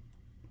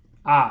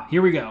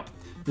 Here we go.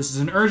 This is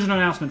an urgent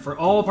announcement for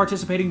all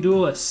participating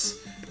duelists.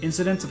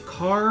 Incidents of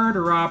card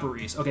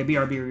robberies. Okay,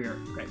 BR.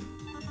 Great.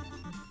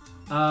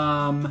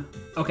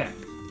 Okay.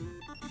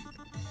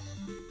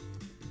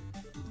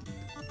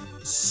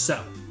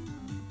 So.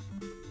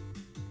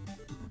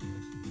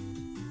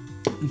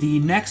 The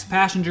next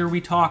passenger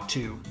we talk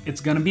to,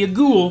 it's gonna be a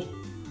ghoul.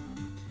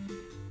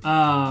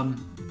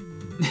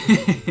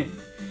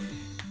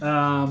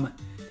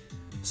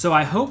 So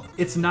I hope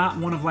it's not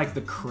one of like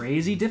the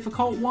crazy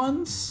difficult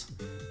ones.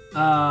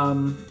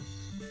 But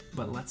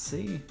let's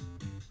see.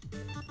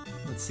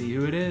 Let's see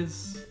who it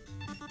is.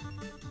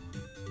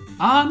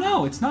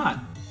 No, it's not.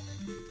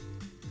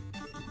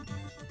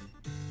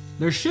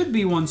 There should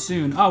be one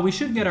soon. We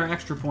should get our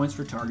extra points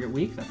for target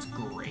week. That's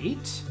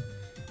great.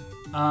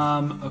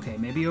 Okay,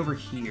 maybe over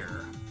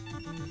here.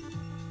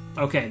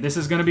 Okay, this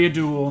is gonna be a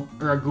duel,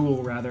 or a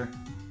ghoul, rather.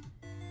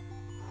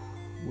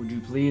 Would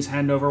you please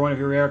hand over one of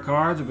your rare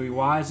cards? It would be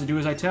wise to do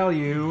as I tell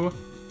you.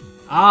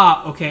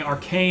 Okay,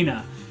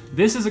 Arcana.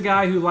 This is a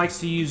guy who likes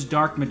to use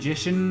Dark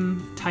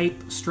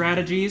Magician-type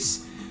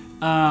strategies.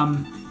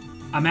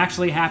 I'm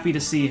actually happy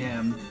to see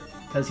him,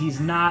 because he's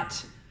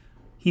not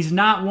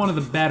one of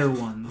the better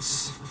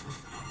ones.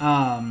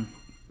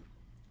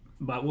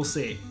 But we'll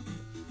see.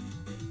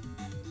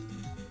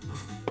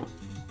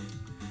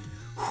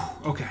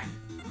 Okay,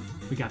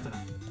 we got that.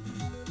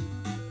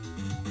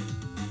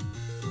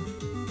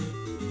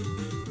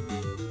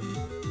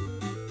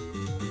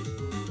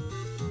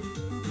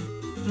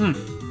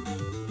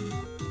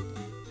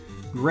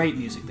 Great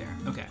music there.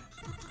 Okay.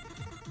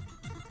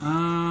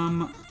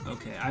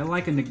 Okay, I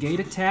like a negate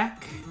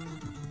attack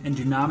and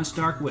Dunamis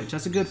Dark Witch.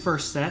 That's a good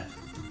first set.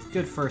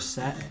 Good first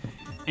set.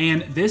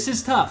 And this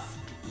is tough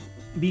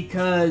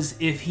because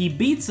if he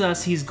beats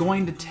us, he's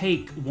going to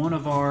take one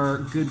of our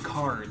good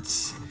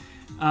cards.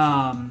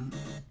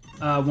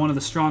 One of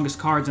the strongest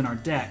cards in our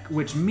deck,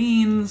 which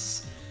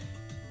means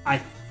I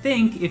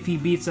think if he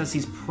beats us,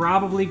 he's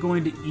probably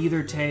going to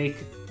either take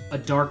a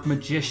Dark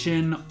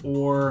Magician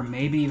or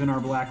maybe even our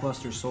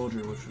Blackluster Soldier,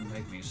 which would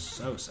make me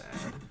so sad.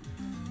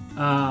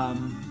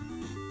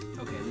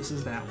 Okay, this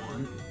is that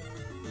one.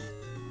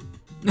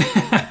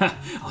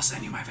 I'll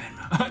send you my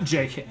Venmo.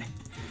 JK.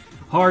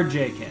 Hard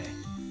JK.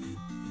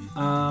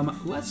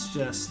 Let's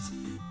just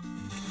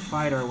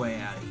fight our way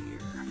out of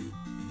here.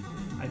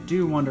 I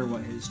do wonder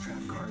what his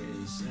trap card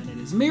is, and it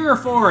is Mirror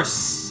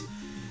Force,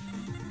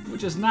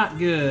 which is not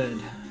good.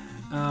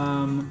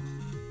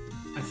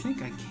 I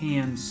think I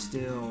can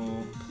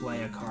still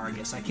play a card.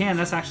 Yes, I can.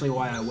 That's actually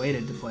why I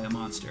waited to play a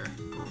monster.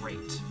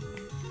 Great.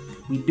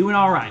 We doing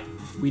all right.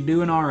 We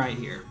doing all right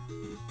here.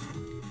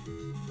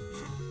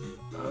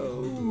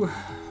 Oh,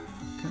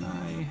 can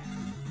I?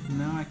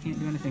 No, I can't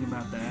do anything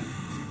about that.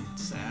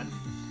 It's sad.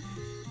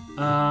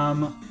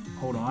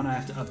 Hold on. I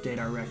have to update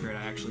our record.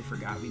 I actually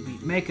forgot we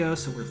beat Mako,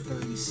 so we're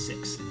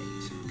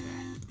 36-8.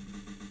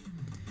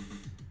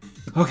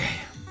 Okay.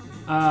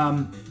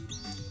 Okay.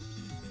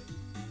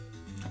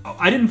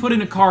 I didn't put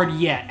in a card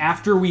yet.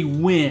 After we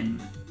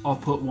win, I'll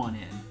put one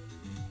in.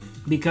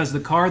 Because the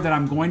card that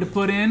I'm going to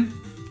put in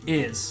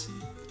is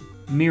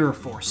Mirror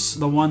Force,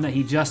 the one that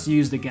he just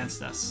used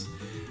against us,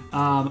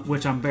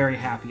 which I'm very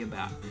happy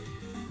about.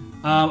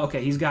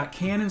 Okay, he's got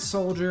Cannon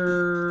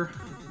Soldier,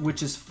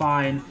 which is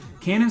fine.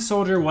 Cannon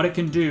Soldier, what it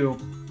can do,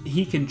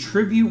 he can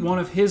tribute one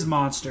of his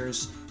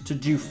monsters to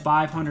do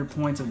 500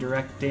 points of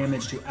direct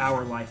damage to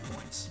our life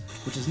points,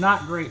 which is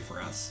not great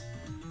for us.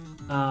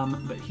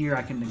 But here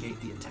I can negate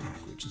the attack,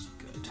 which is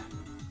good.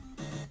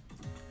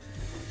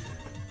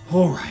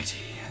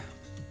 Alrighty.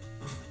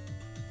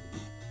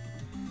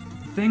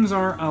 Things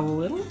are a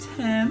little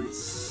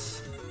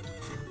tense.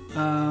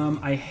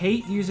 I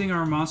hate using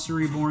our Monster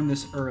Reborn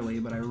this early,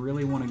 but I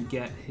really want to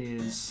get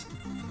his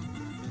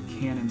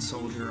Cannon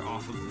Soldier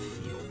off of the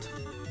field.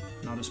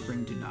 And I'll just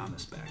bring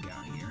Dunamis back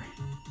out here.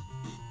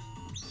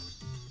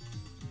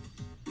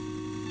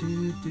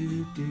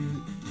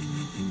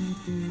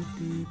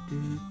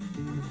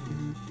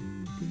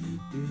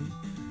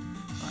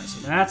 Alright, so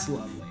that's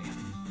lovely.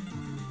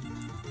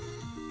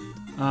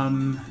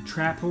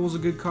 Trap Hole's a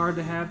good card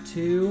to have,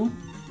 too.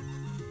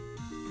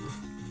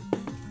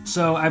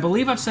 So, I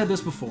believe I've said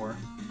this before.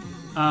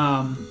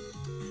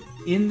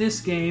 In this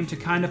game, to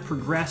kind of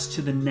progress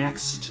to the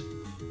next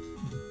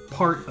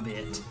part of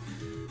it,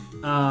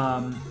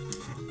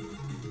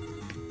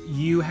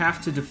 you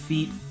have to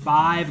defeat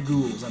 5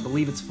 ghouls. I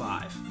believe it's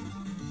 5.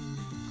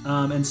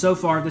 And so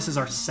far, this is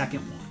our second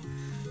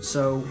one.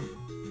 So,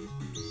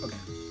 okay.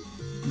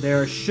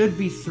 There should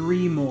be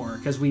 3 more,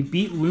 because we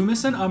beat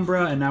Loomis and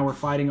Umbra, and now we're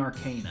fighting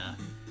Arcana.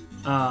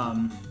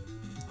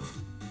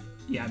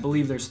 Yeah, I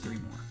believe there's 3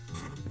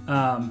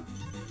 more.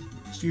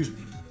 Excuse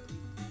me.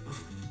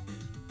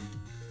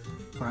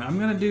 Alright, I'm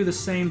going to do the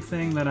same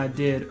thing that I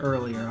did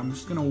earlier. I'm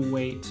just going to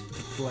wait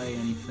to play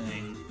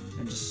anything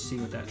and just see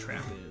what that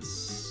trap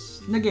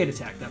is. Negate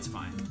attack, that's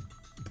fine.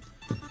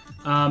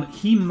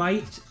 He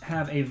might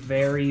have a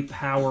very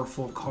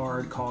powerful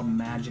card called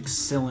Magic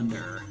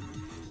Cylinder.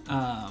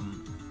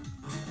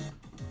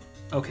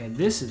 Okay,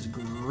 this is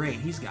great.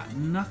 He's got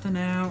nothing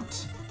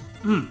out.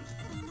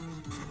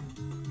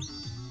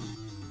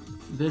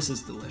 This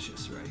is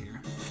delicious right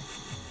here.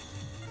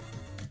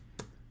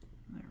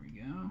 There we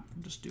go.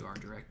 We'll just do our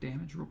direct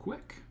damage real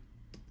quick.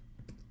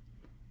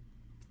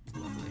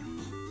 Lovely.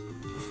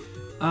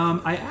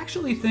 I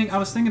actually think, I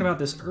was thinking about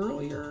this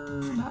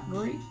earlier. Not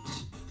great.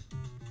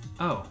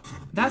 Oh,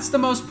 that's the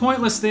most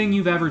pointless thing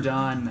you've ever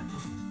done.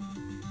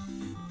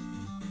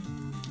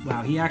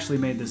 Wow, he actually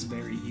made this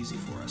very easy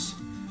for us.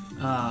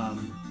 I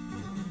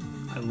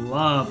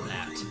love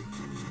that.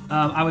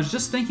 I was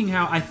just thinking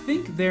how I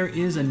think there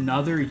is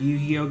another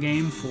Yu-Gi-Oh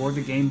game for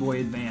the Game Boy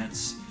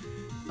Advance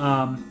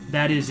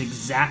that is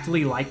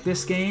exactly like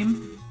this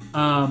game,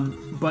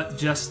 but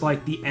just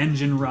like the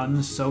engine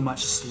runs so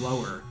much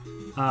slower,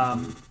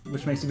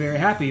 which makes me very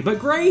happy. But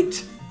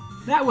great!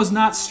 That was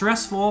not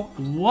stressful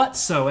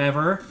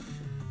whatsoever.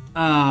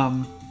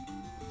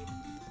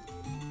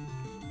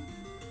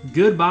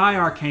 Goodbye,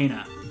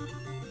 Arcana.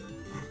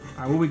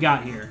 Alright, what we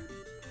got here?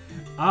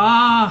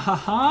 Ah,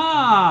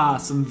 ha-ha!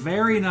 Some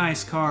very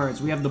nice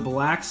cards. We have the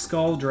Black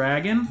Skull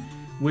Dragon,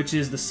 which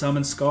is the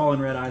Summon Skull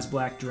and Red Eyes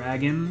Black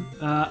Dragon.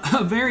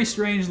 A very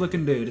strange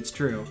looking dude, it's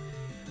true.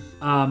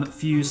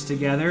 Fused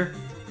together.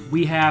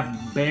 We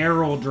have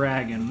Barrel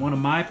Dragon, one of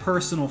my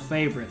personal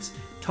favorites.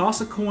 Toss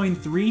a coin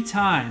 3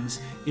 times.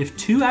 If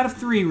 2 out of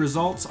 3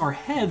 results are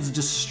heads,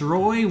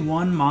 destroy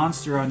 1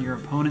 monster on your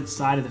opponent's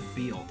side of the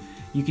field.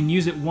 You can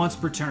use it once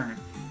per turn.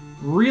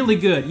 Really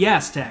good.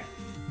 Yes, Tech.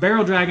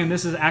 Barrel Dragon,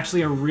 this is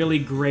actually a really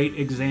great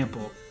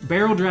example.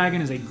 Barrel Dragon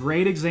is a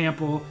great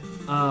example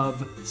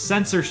of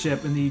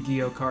censorship in the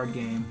Yu-Gi-Oh card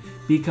game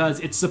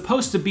because it's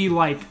supposed to be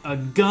like a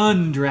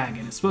gun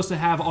dragon. It's supposed to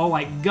have all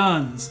like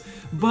guns,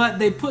 but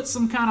they put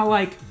some kind of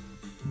like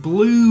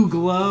blue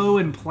glow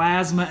and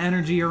plasma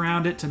energy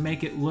around it to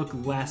make it look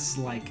less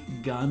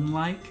like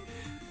gun-like.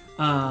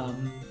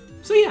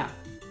 So yeah,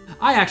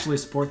 I actually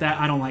support that.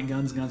 I don't like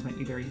guns. Guns make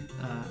me very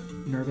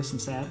nervous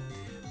and sad.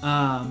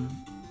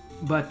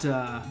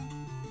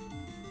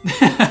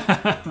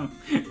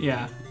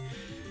 Yeah.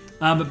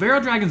 But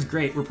Barrel Dragon's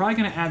great. We're probably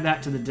going to add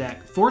that to the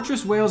deck.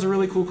 Fortress Whale's a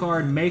really cool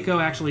card. Mako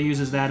actually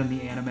uses that in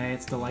the anime.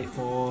 It's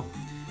delightful.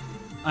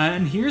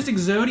 And here's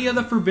Exodia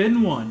the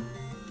Forbidden One.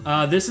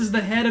 This is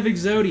the head of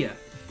Exodia.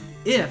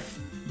 If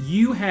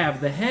you have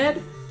the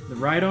head, the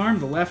right arm,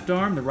 the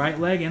right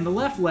leg, and the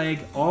left leg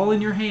all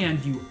in your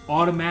hand, you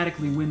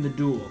automatically win the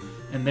duel.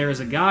 And there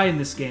is a guy in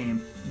this game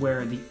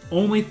where the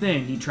only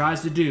thing he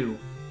tries to do,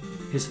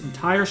 his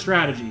entire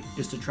strategy,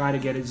 is to try to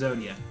get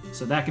Exodia.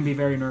 So that can be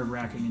very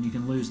nerve-wracking, and you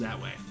can lose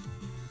that way.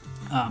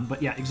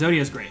 But yeah, Exodia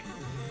is great.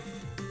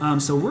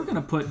 So we're going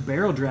to put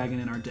Barrel Dragon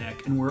in our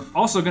deck, and we're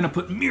also going to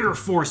put Mirror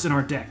Force in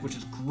our deck, which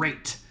is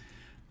great.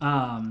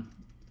 Okay,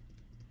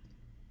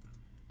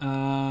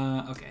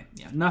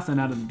 yeah, nothing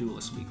out of the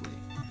Duelist Weekly.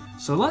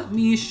 So let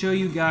me show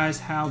you guys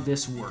how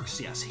this works.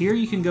 Yes, here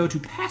you can go to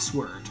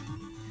Password.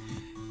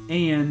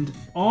 And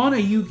on a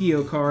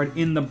Yu-Gi-Oh card,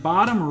 in the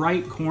bottom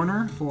right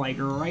corner, like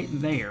right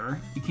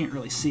there, you can't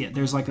really see it,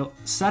 there's like a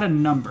set of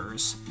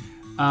numbers.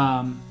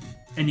 And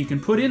you can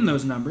put in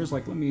those numbers,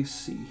 like let me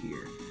see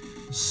here.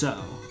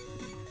 So,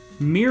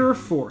 Mirror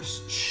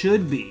Force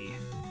should be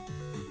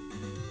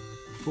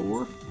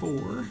 4,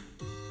 4,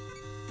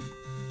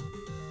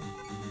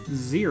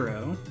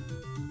 0,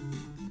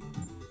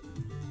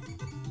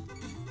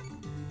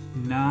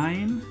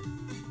 9,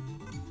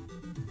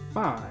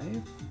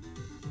 5,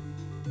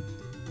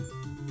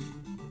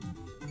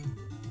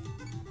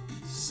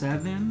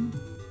 7,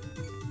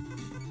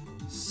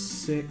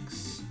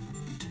 6,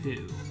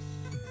 2.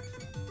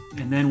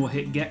 And then we'll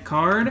hit Get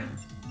Card.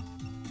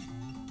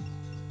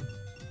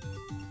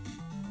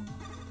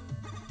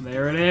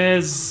 There it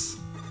is.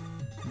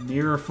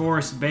 Mirror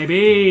Force,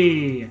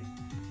 baby.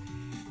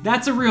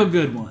 That's a real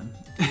good one.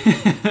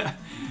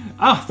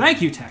 Oh,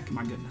 thank you, Tech.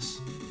 My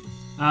goodness.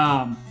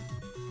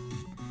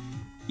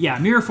 Yeah,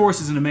 Mirror Force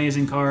is an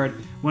amazing card.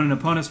 When an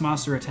opponent's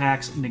monster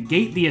attacks,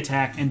 negate the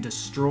attack and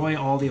destroy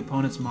all the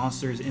opponent's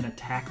monsters in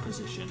attack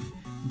position.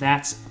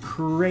 That's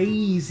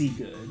crazy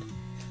good.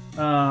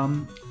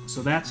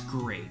 So that's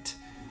great.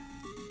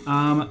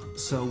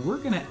 So we're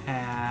going to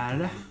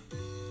add...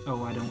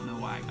 Oh, I don't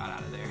know why I got out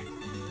of there.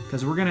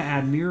 Because we're going to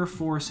add Mirror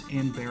Force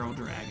and Barrel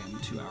Dragon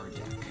to our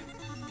deck.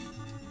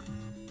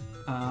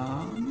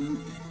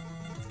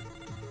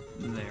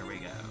 There we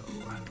go.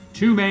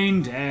 2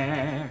 main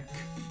deck.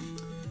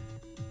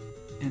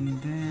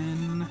 And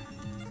then...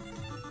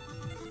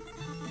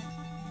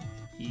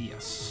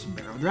 Yes,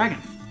 Barrel Dragon.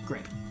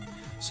 Great.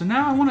 So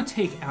now I want to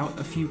take out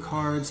a few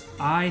cards.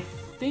 I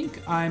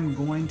think I'm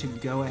going to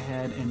go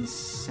ahead and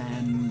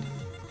send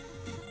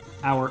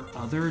our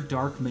other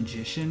Dark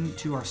Magician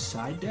to our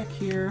side deck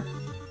here.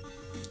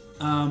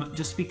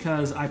 Just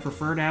because I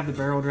prefer to have the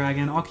Barrel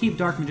Dragon. I'll keep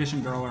Dark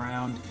Magician Girl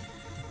around.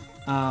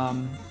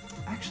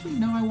 Actually,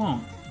 no, I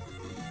won't.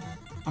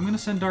 I'm going to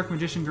send Dark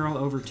Magician Girl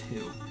over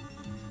too.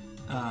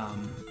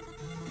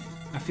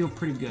 I feel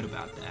pretty good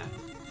about that.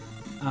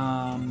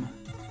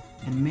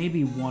 And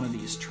maybe one of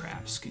these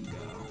traps can go.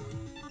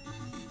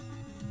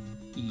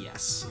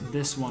 Yes,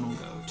 this one will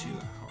go to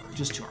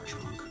our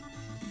trunk.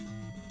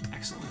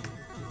 Excellent.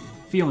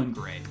 Feeling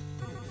great.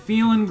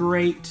 Feeling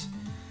great.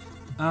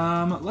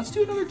 Let's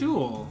do another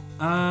duel.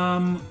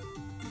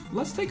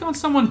 Let's take on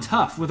someone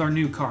tough with our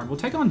new card. We'll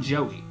take on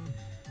Joey.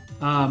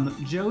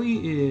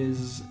 Joey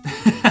is...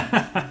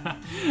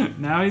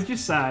 Now he's your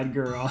side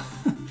girl.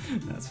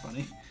 That's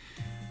funny.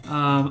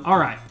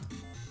 Alright.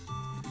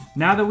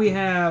 Now that we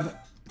have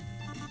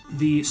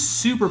the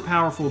super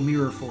powerful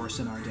Mirror Force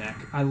in our deck,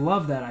 I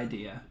love that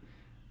idea.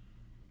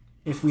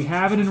 If we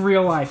have it in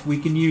real life, we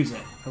can use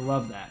it. I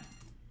love that.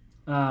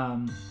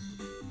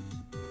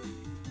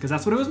 Because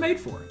that's what it was made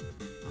for.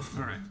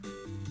 Alright.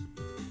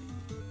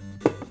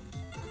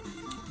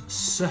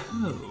 So...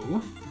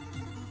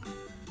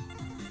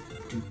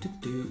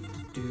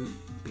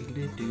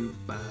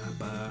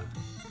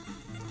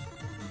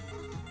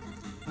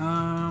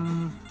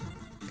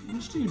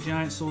 Let's do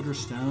Giant Soldier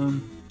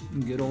Stone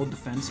in good old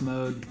defense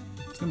mode.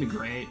 It's gonna be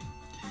great.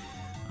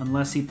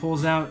 Unless he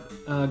pulls out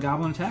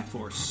Goblin Attack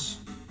Force.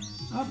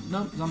 Oh,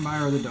 nope,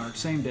 Zombire of the Dark.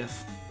 Same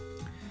diff.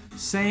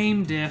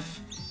 Same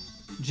diff.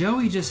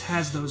 Joey just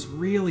has those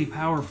really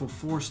powerful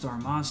 4-star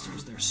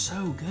monsters. They're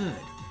so good.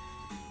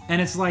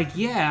 And it's like,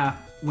 yeah,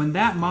 when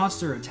that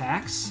monster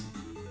attacks,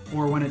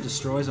 or when it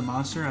destroys a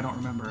monster, I don't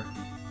remember.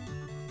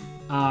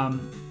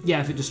 Yeah,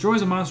 if it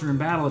destroys a monster in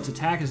battle, its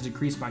attack is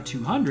decreased by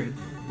 200,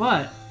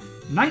 but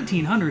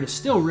 1900 is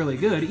still really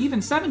good. Even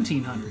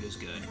 1700 is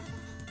good.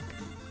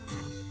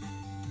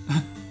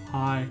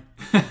 Hi.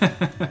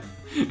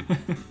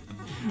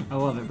 I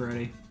love it,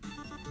 Brody.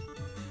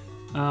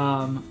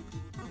 There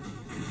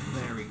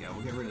we go.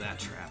 We'll get rid of that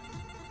trap.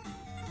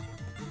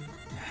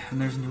 And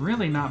there's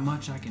really not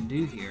much I can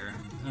do here.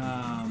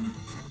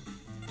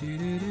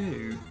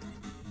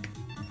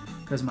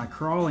 Because my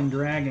Crawling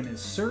Dragon is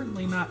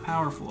certainly not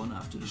powerful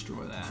enough to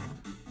destroy that.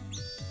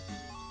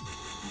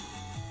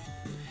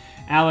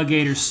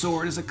 Alligator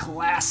Sword is a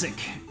classic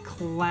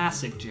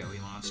Joey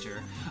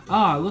monster.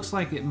 Ah, it looks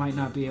like it might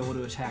not be able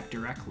to attack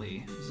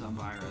directly,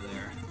 Zombira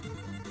there.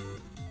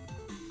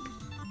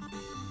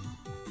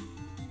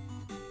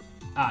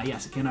 Ah,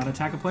 yes, it cannot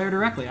attack a player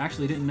directly. I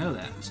actually didn't know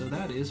that, so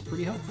that is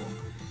pretty helpful.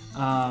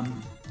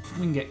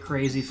 We can get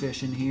Crazy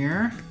Fish in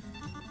here.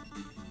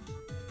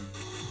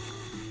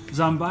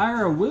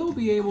 Zombira will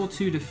be able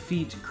to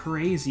defeat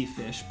Crazy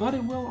Fish, but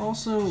it will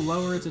also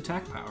lower its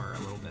attack power a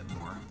little bit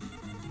more.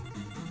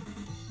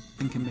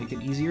 And can make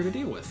it easier to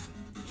deal with,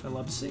 which I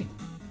love to see.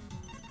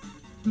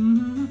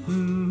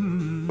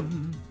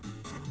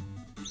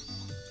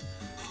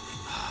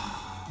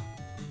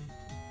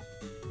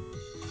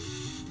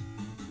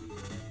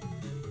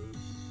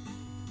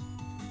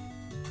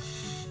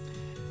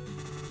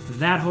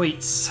 That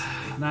hoits.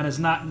 That is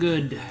not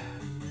good.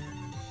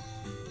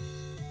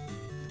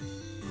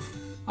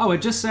 Oh,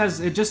 it just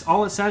says,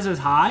 all it says is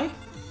hi?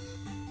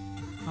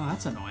 Oh,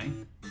 that's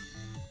annoying.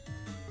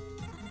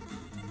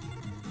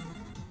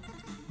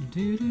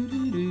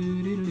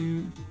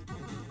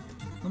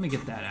 Let me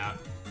get that out.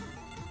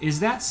 Is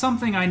that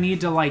something I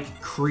need to,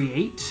 like,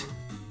 create?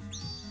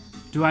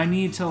 Do I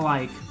need to,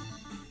 like,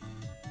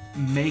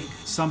 make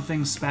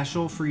something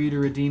special for you to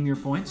redeem your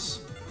points?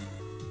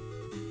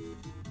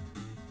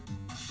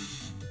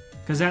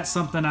 Because that's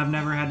something I've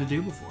never had to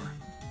do before.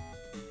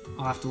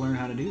 I'll have to learn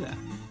how to do that.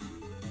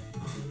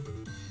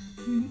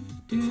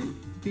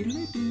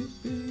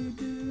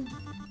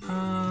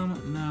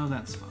 No,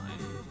 that's fine.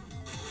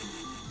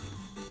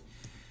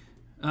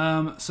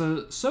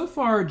 So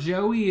far,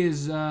 Joey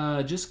is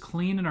just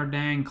cleaning our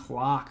dang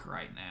clock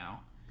right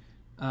now.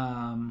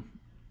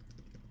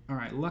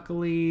 Alright,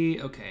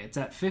 luckily, okay, it's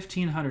at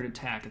 1500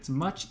 attack. It's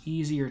much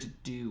easier to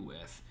do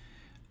with.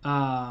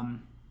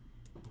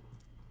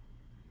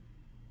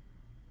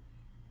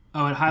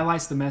 Oh, it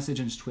highlights the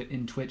message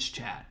in Twitch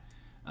chat.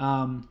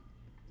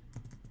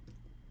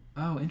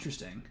 Oh,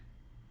 interesting.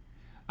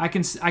 I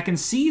can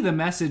see the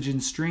message in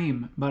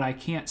stream, but I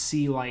can't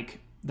see, like,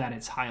 that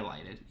it's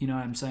highlighted. You know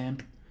what I'm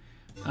saying?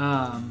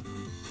 Oh.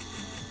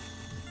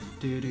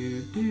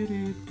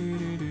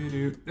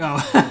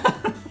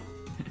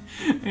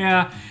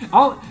 Yeah.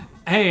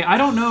 Hey, I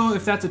don't know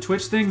if that's a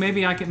Twitch thing.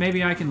 Maybe I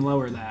can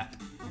lower that.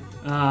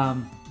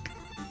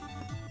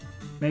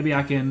 Maybe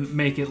I can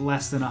make it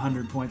less than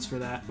 100 points for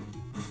that.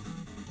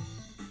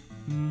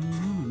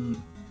 No,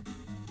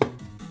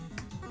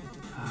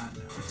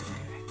 it's okay.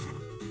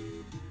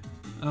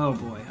 Oh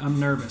boy, I'm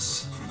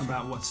nervous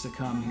about what's to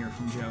come here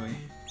from Joey.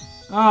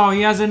 Oh,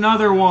 he has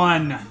another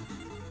one!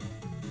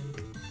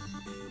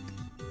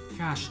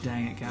 Gosh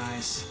dang it,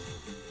 guys.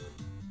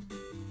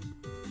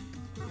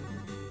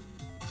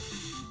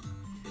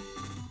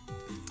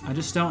 I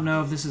just don't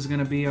know if this is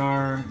gonna be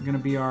our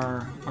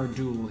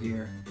duel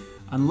here.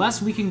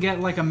 Unless we can get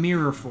like a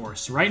mirror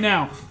force right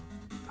now.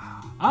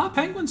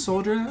 Penguin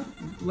Soldier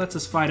lets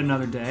us fight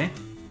another day.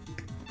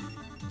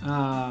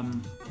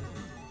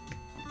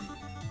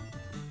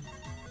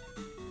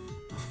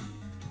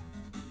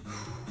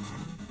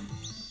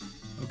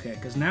 Okay,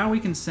 because now we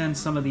can send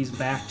some of these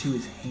back to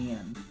his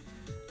hand.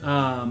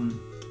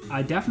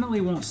 I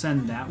definitely won't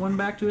send that one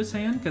back to his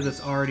hand because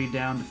it's already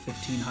down to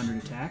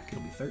 1,500 attack.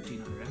 It'll be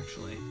 1,300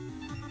 actually.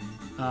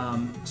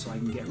 So I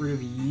can get rid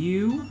of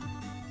you.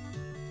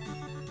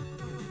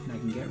 And I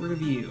can get rid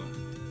of you.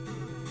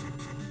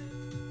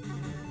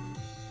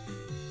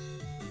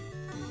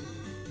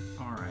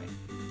 Alright.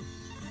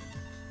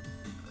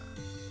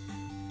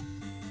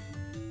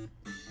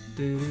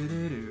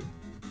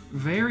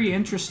 Very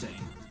interesting.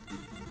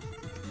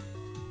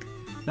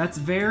 That's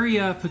very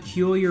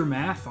peculiar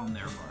math on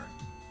their part.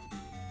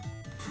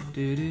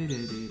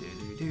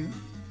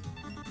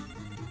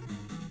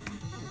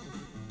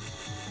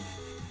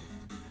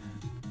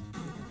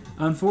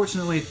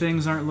 Unfortunately,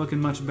 things aren't looking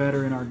much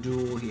better in our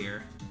duel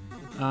here.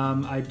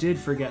 I did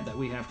forget that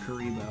we have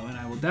Karibo, and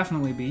I will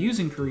definitely be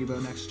using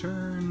Karibo next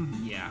turn.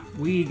 Yeah,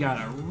 we got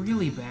a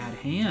really bad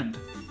hand.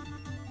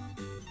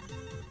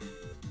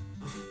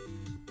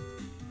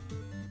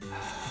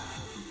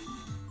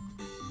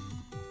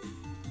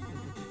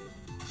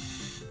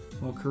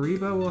 Well,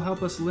 Karibo will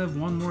help us live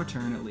one more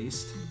turn at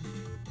least.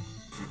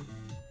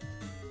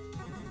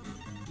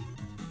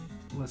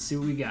 Let's see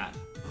what we got.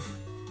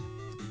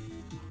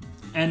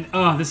 And,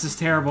 oh, this is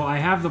terrible. I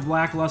have the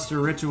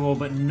Blackluster Ritual,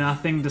 but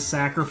nothing to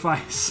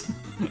sacrifice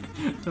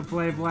to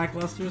play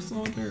Blackluster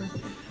Soldier.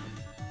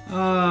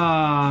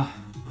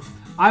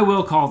 I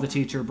will call the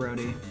teacher,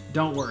 Brody.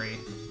 Don't worry.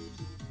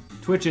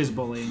 Twitch is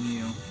bullying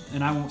you,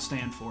 and I won't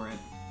stand for it.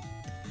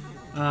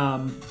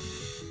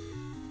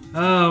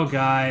 Oh,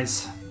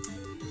 guys.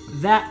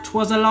 That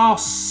was a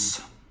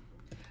loss.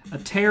 A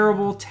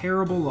terrible,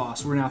 terrible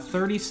loss. We're now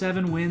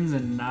 37 wins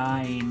and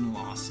 9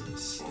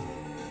 losses.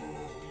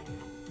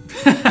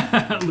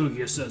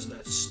 Lugia says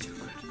that's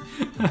stupid.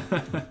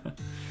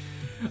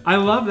 I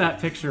love that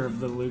picture of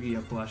the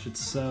Lugia plush. It's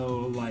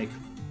so, like,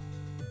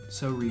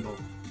 so regal.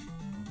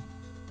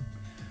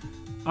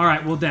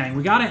 Alright, well, dang.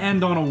 We gotta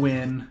end on a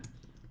win.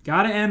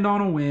 Gotta end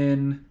on a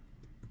win.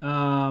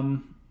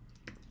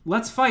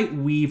 Let's fight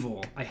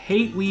Weevil. I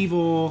hate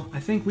Weevil. I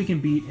think we can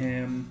beat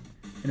him.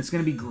 And it's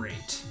gonna be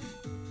great.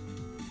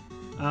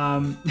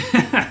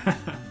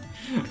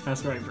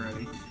 That's right,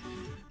 Brody.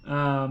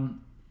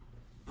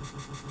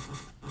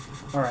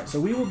 Alright, so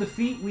we will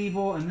defeat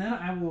Weevil, and then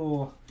I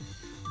will...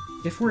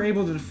 If we're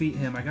able to defeat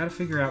him, I gotta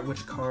figure out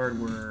which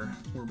card we're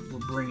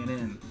bringing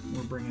in.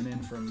 We're bringing in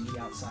from the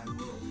outside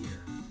world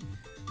here.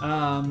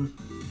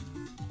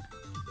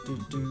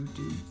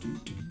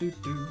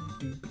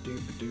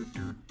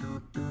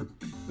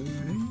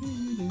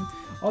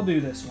 I'll do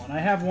this one. I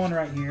have one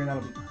right here.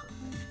 That'll be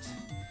perfect.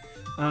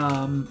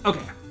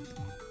 Okay.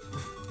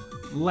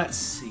 Let's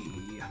see.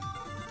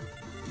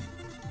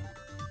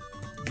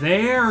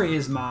 There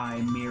is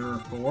my Mirror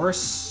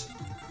Force.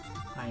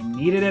 I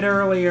needed it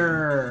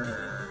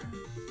earlier.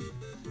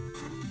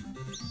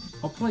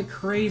 I'll play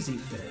Crazy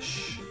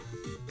Fish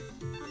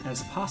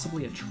as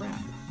possibly a trap.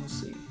 We'll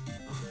see.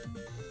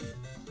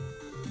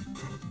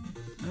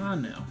 Oh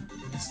no,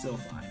 it's still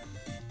fine.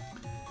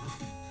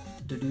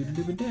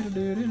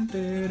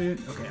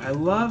 Okay, I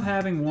love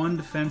having one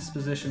defense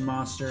position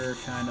monster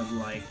kind of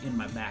like in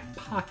my back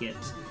pocket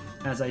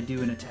as I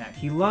do an attack.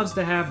 He loves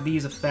to have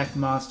these effect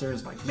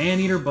monsters like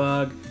Man-Eater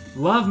Bug.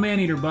 Love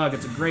Man-Eater Bug,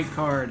 it's a great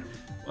card.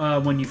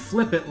 When you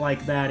flip it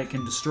like that, it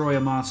can destroy a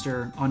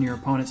monster on your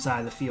opponent's side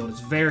of the field.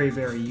 It's very,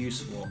 very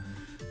useful.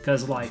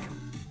 Because, like,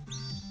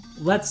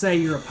 let's say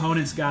your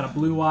opponent's got a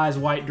Blue Eyes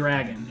White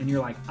Dragon, and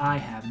you're like, I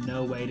have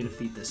no way to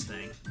defeat this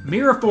thing.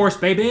 Mirror Force,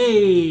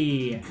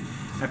 baby!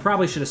 I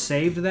probably should have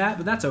saved that,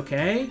 but that's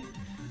okay.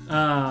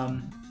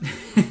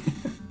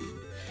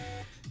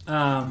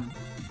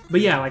 But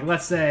yeah, like,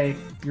 let's say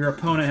your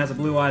opponent has a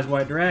Blue Eyes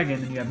White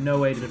Dragon, and you have no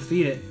way to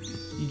defeat it.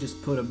 You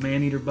just put a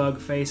Man-Eater Bug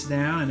face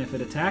down, and if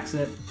it attacks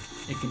it,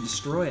 it can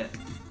destroy it.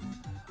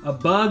 A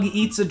bug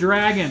eats a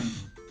dragon,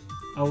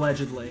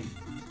 allegedly.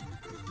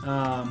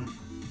 Alright,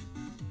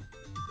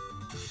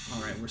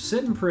 we're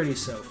sitting pretty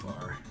so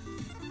far.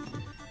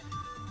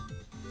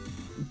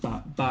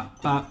 Bop,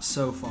 bop, bop,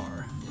 so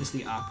far is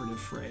the operative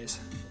phrase.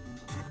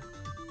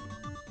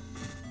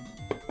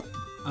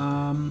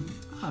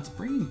 It's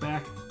bringing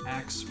back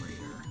Axe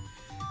Raider.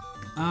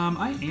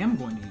 I am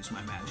going to use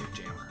my magic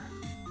jammer.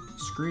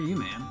 Screw you,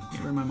 man.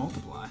 Get rid of my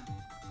multiply.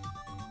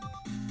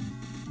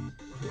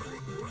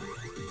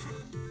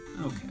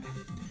 Okay.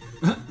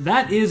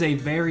 That is a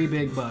very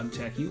big bug,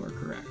 Tech. You are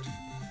correct.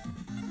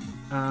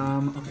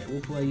 Okay,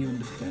 we'll play you in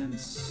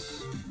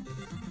defense.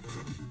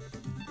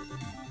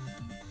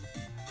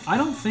 I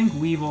don't think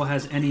Weevil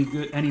has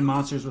any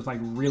monsters with like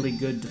really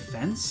good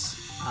defense.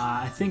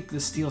 I think the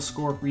Steel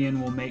Scorpion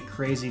will make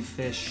Crazy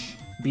Fish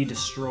be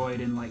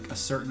destroyed in like a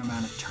certain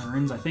amount of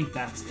turns. I think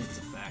that's its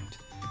effect.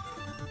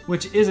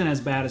 Which isn't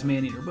as bad as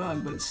Man-Eater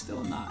Bug, but it's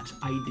still not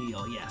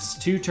ideal. Yes,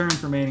 2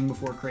 turns remaining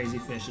before Crazy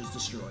Fish is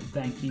destroyed.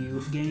 Thank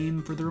you,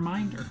 game, for the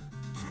reminder.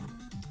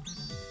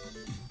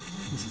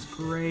 This is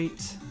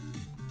great.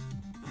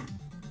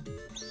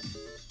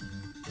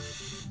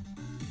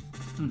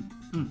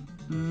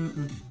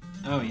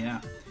 Oh,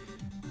 yeah.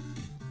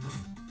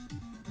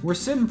 We're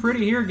sitting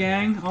pretty here,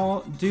 gang.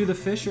 I'll do the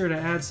Fisher to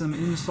add some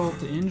insult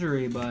to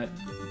injury, but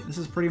this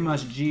is pretty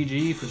much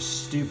GG for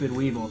stupid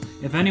Weevil.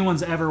 If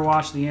anyone's ever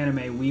watched the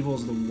anime,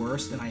 Weevil's the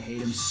worst, and I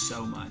hate him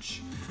so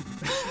much.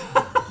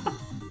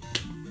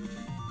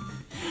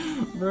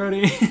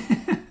 Brody.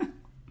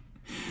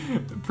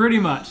 Pretty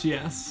much,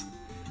 yes.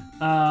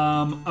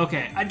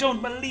 Okay, I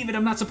don't believe it.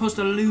 I'm not supposed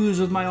to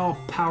lose with my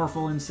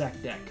all-powerful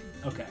insect deck.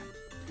 Okay.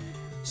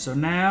 So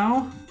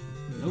now...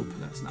 Nope,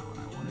 that's not what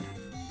I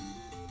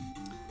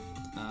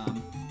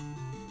wanted.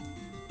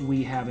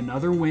 We have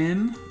another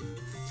win.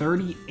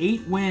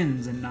 38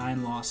 wins and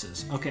 9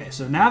 losses. Okay,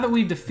 so now that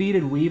we've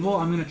defeated Weevil,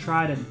 I'm gonna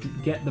try to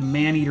get the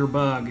Man-Eater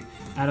Bug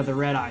out of the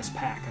Red Eyes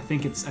pack. I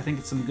think it's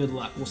some good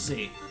luck. We'll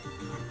see.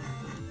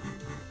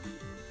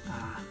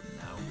 Ah,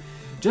 no.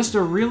 Just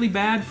a really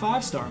bad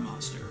 5-star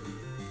monster.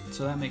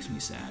 So that makes me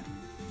sad.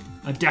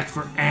 A deck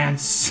for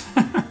ants.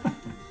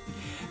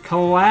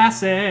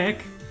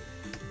 Classic.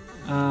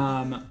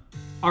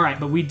 All right,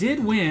 but we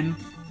did win,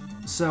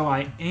 so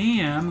I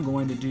am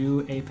going to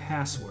do a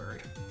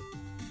password.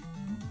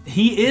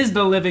 He is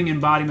the living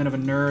embodiment of a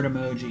nerd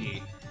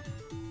emoji.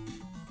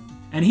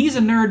 And he's a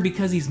nerd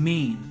because he's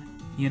mean,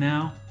 you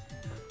know?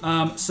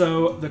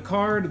 So the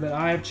card that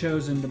I've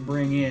chosen to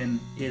bring in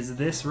is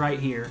this right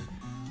here,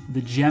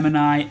 the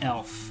Gemini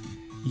Elf.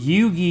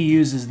 Yugi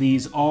uses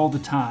these all the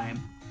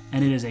time,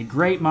 and it is a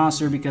great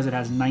monster because it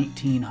has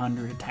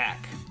 1900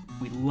 attack.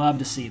 We'd love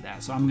to see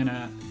that, so I'm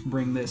gonna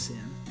bring this in.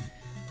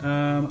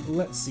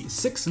 Let's see,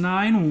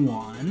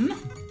 691.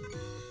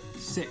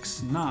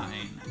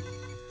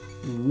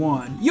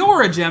 691.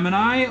 You're a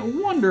Gemini.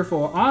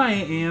 Wonderful. I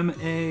am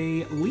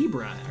a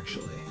Libra,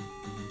 actually.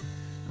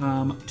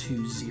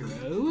 2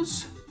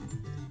 zeros.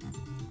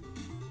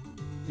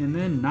 And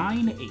then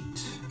 98.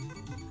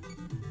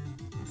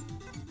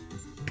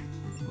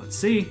 Let's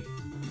see.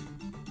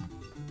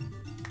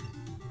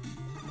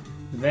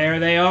 There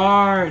they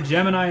are.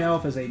 Gemini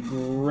Elf is a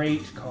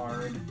great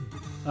card.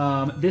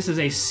 This is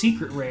a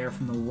secret rare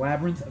from the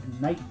Labyrinth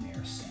of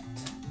Nightmare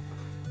set,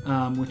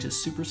 which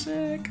is super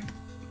sick.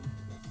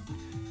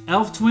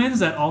 Elf twins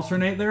that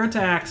alternate their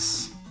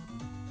attacks.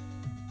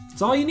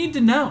 That's all you need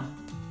to know.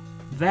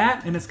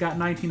 That, and it's got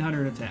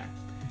 1900 attack,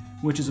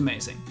 which is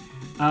amazing.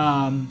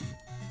 Oh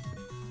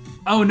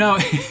no.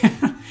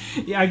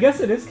 Yeah, I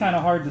guess it is kind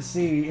of hard to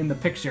see in the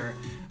picture.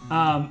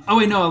 Oh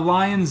wait, no, a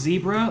lion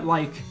zebra,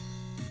 like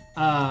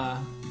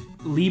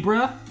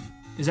Libra?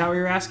 Is that what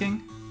you're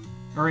asking?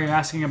 Or are you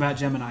asking about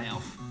Gemini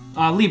Elf?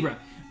 Libra.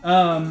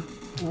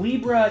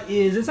 Libra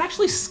it's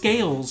actually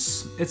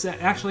scales. It's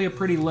actually a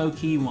pretty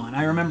low-key one.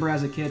 I remember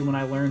as a kid when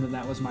I learned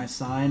that was my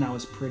sign, I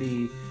was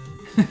pretty...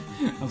 I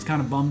was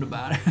kind of bummed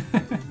about it.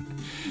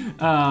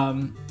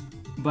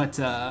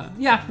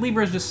 Yeah,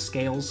 Libra is just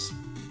scales,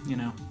 you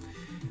know.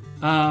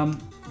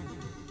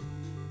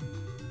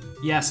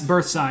 Yes,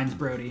 birth signs,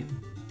 Brody.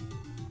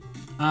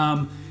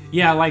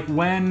 Yeah, like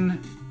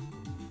when...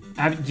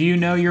 do you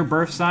know your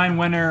birth sign?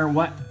 When or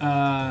what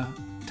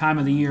time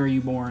of the year are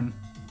you born?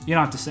 You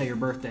don't have to say your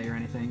birthday or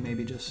anything.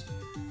 Maybe just...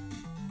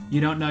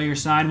 You don't know your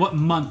sign? What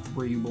month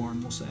were you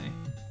born, we'll say.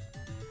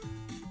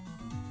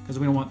 Because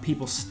we don't want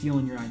people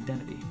stealing your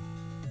identity.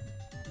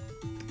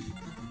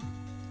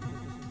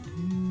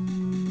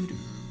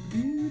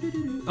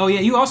 Oh yeah,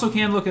 you also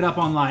can look it up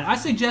online. I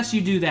suggest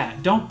you do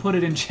that. Don't put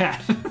it in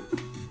chat.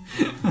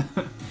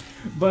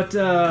 But,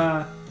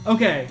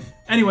 okay.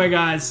 Anyway,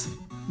 guys,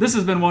 this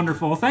has been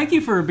wonderful. Thank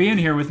you for being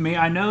here with me.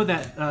 I know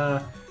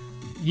that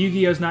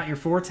Yu-Gi-Oh's not your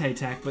forte,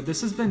 Tech, but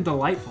this has been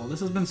delightful. This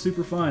has been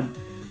super fun.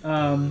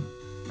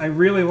 I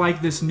really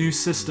like this new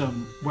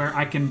system where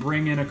I can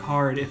bring in a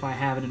card if I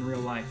have it in real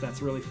life.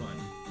 That's really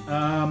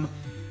fun.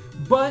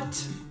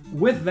 But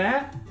with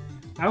that,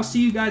 I'll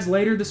see you guys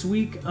later this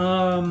week.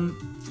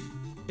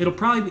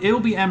 It'll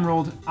be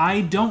Emerald.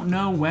 I don't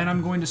know when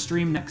I'm going to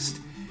stream next.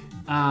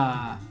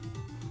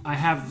 I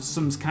have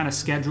some kind of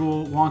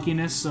schedule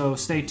wonkiness, so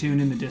stay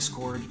tuned in the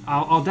Discord.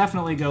 I'll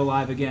definitely go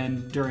live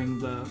again during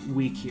the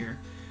week here.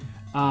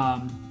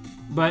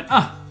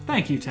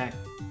 Thank you, Tech.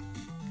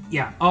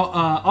 Yeah,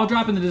 I'll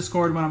drop in the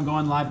Discord when I'm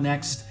going live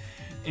next.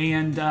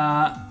 And,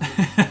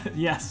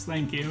 yes,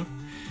 thank you.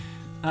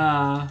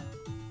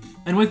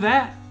 And with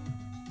that,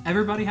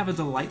 everybody have a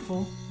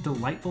delightful,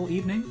 delightful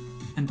evening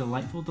and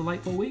delightful,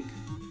 delightful week.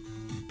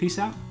 Peace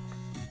out.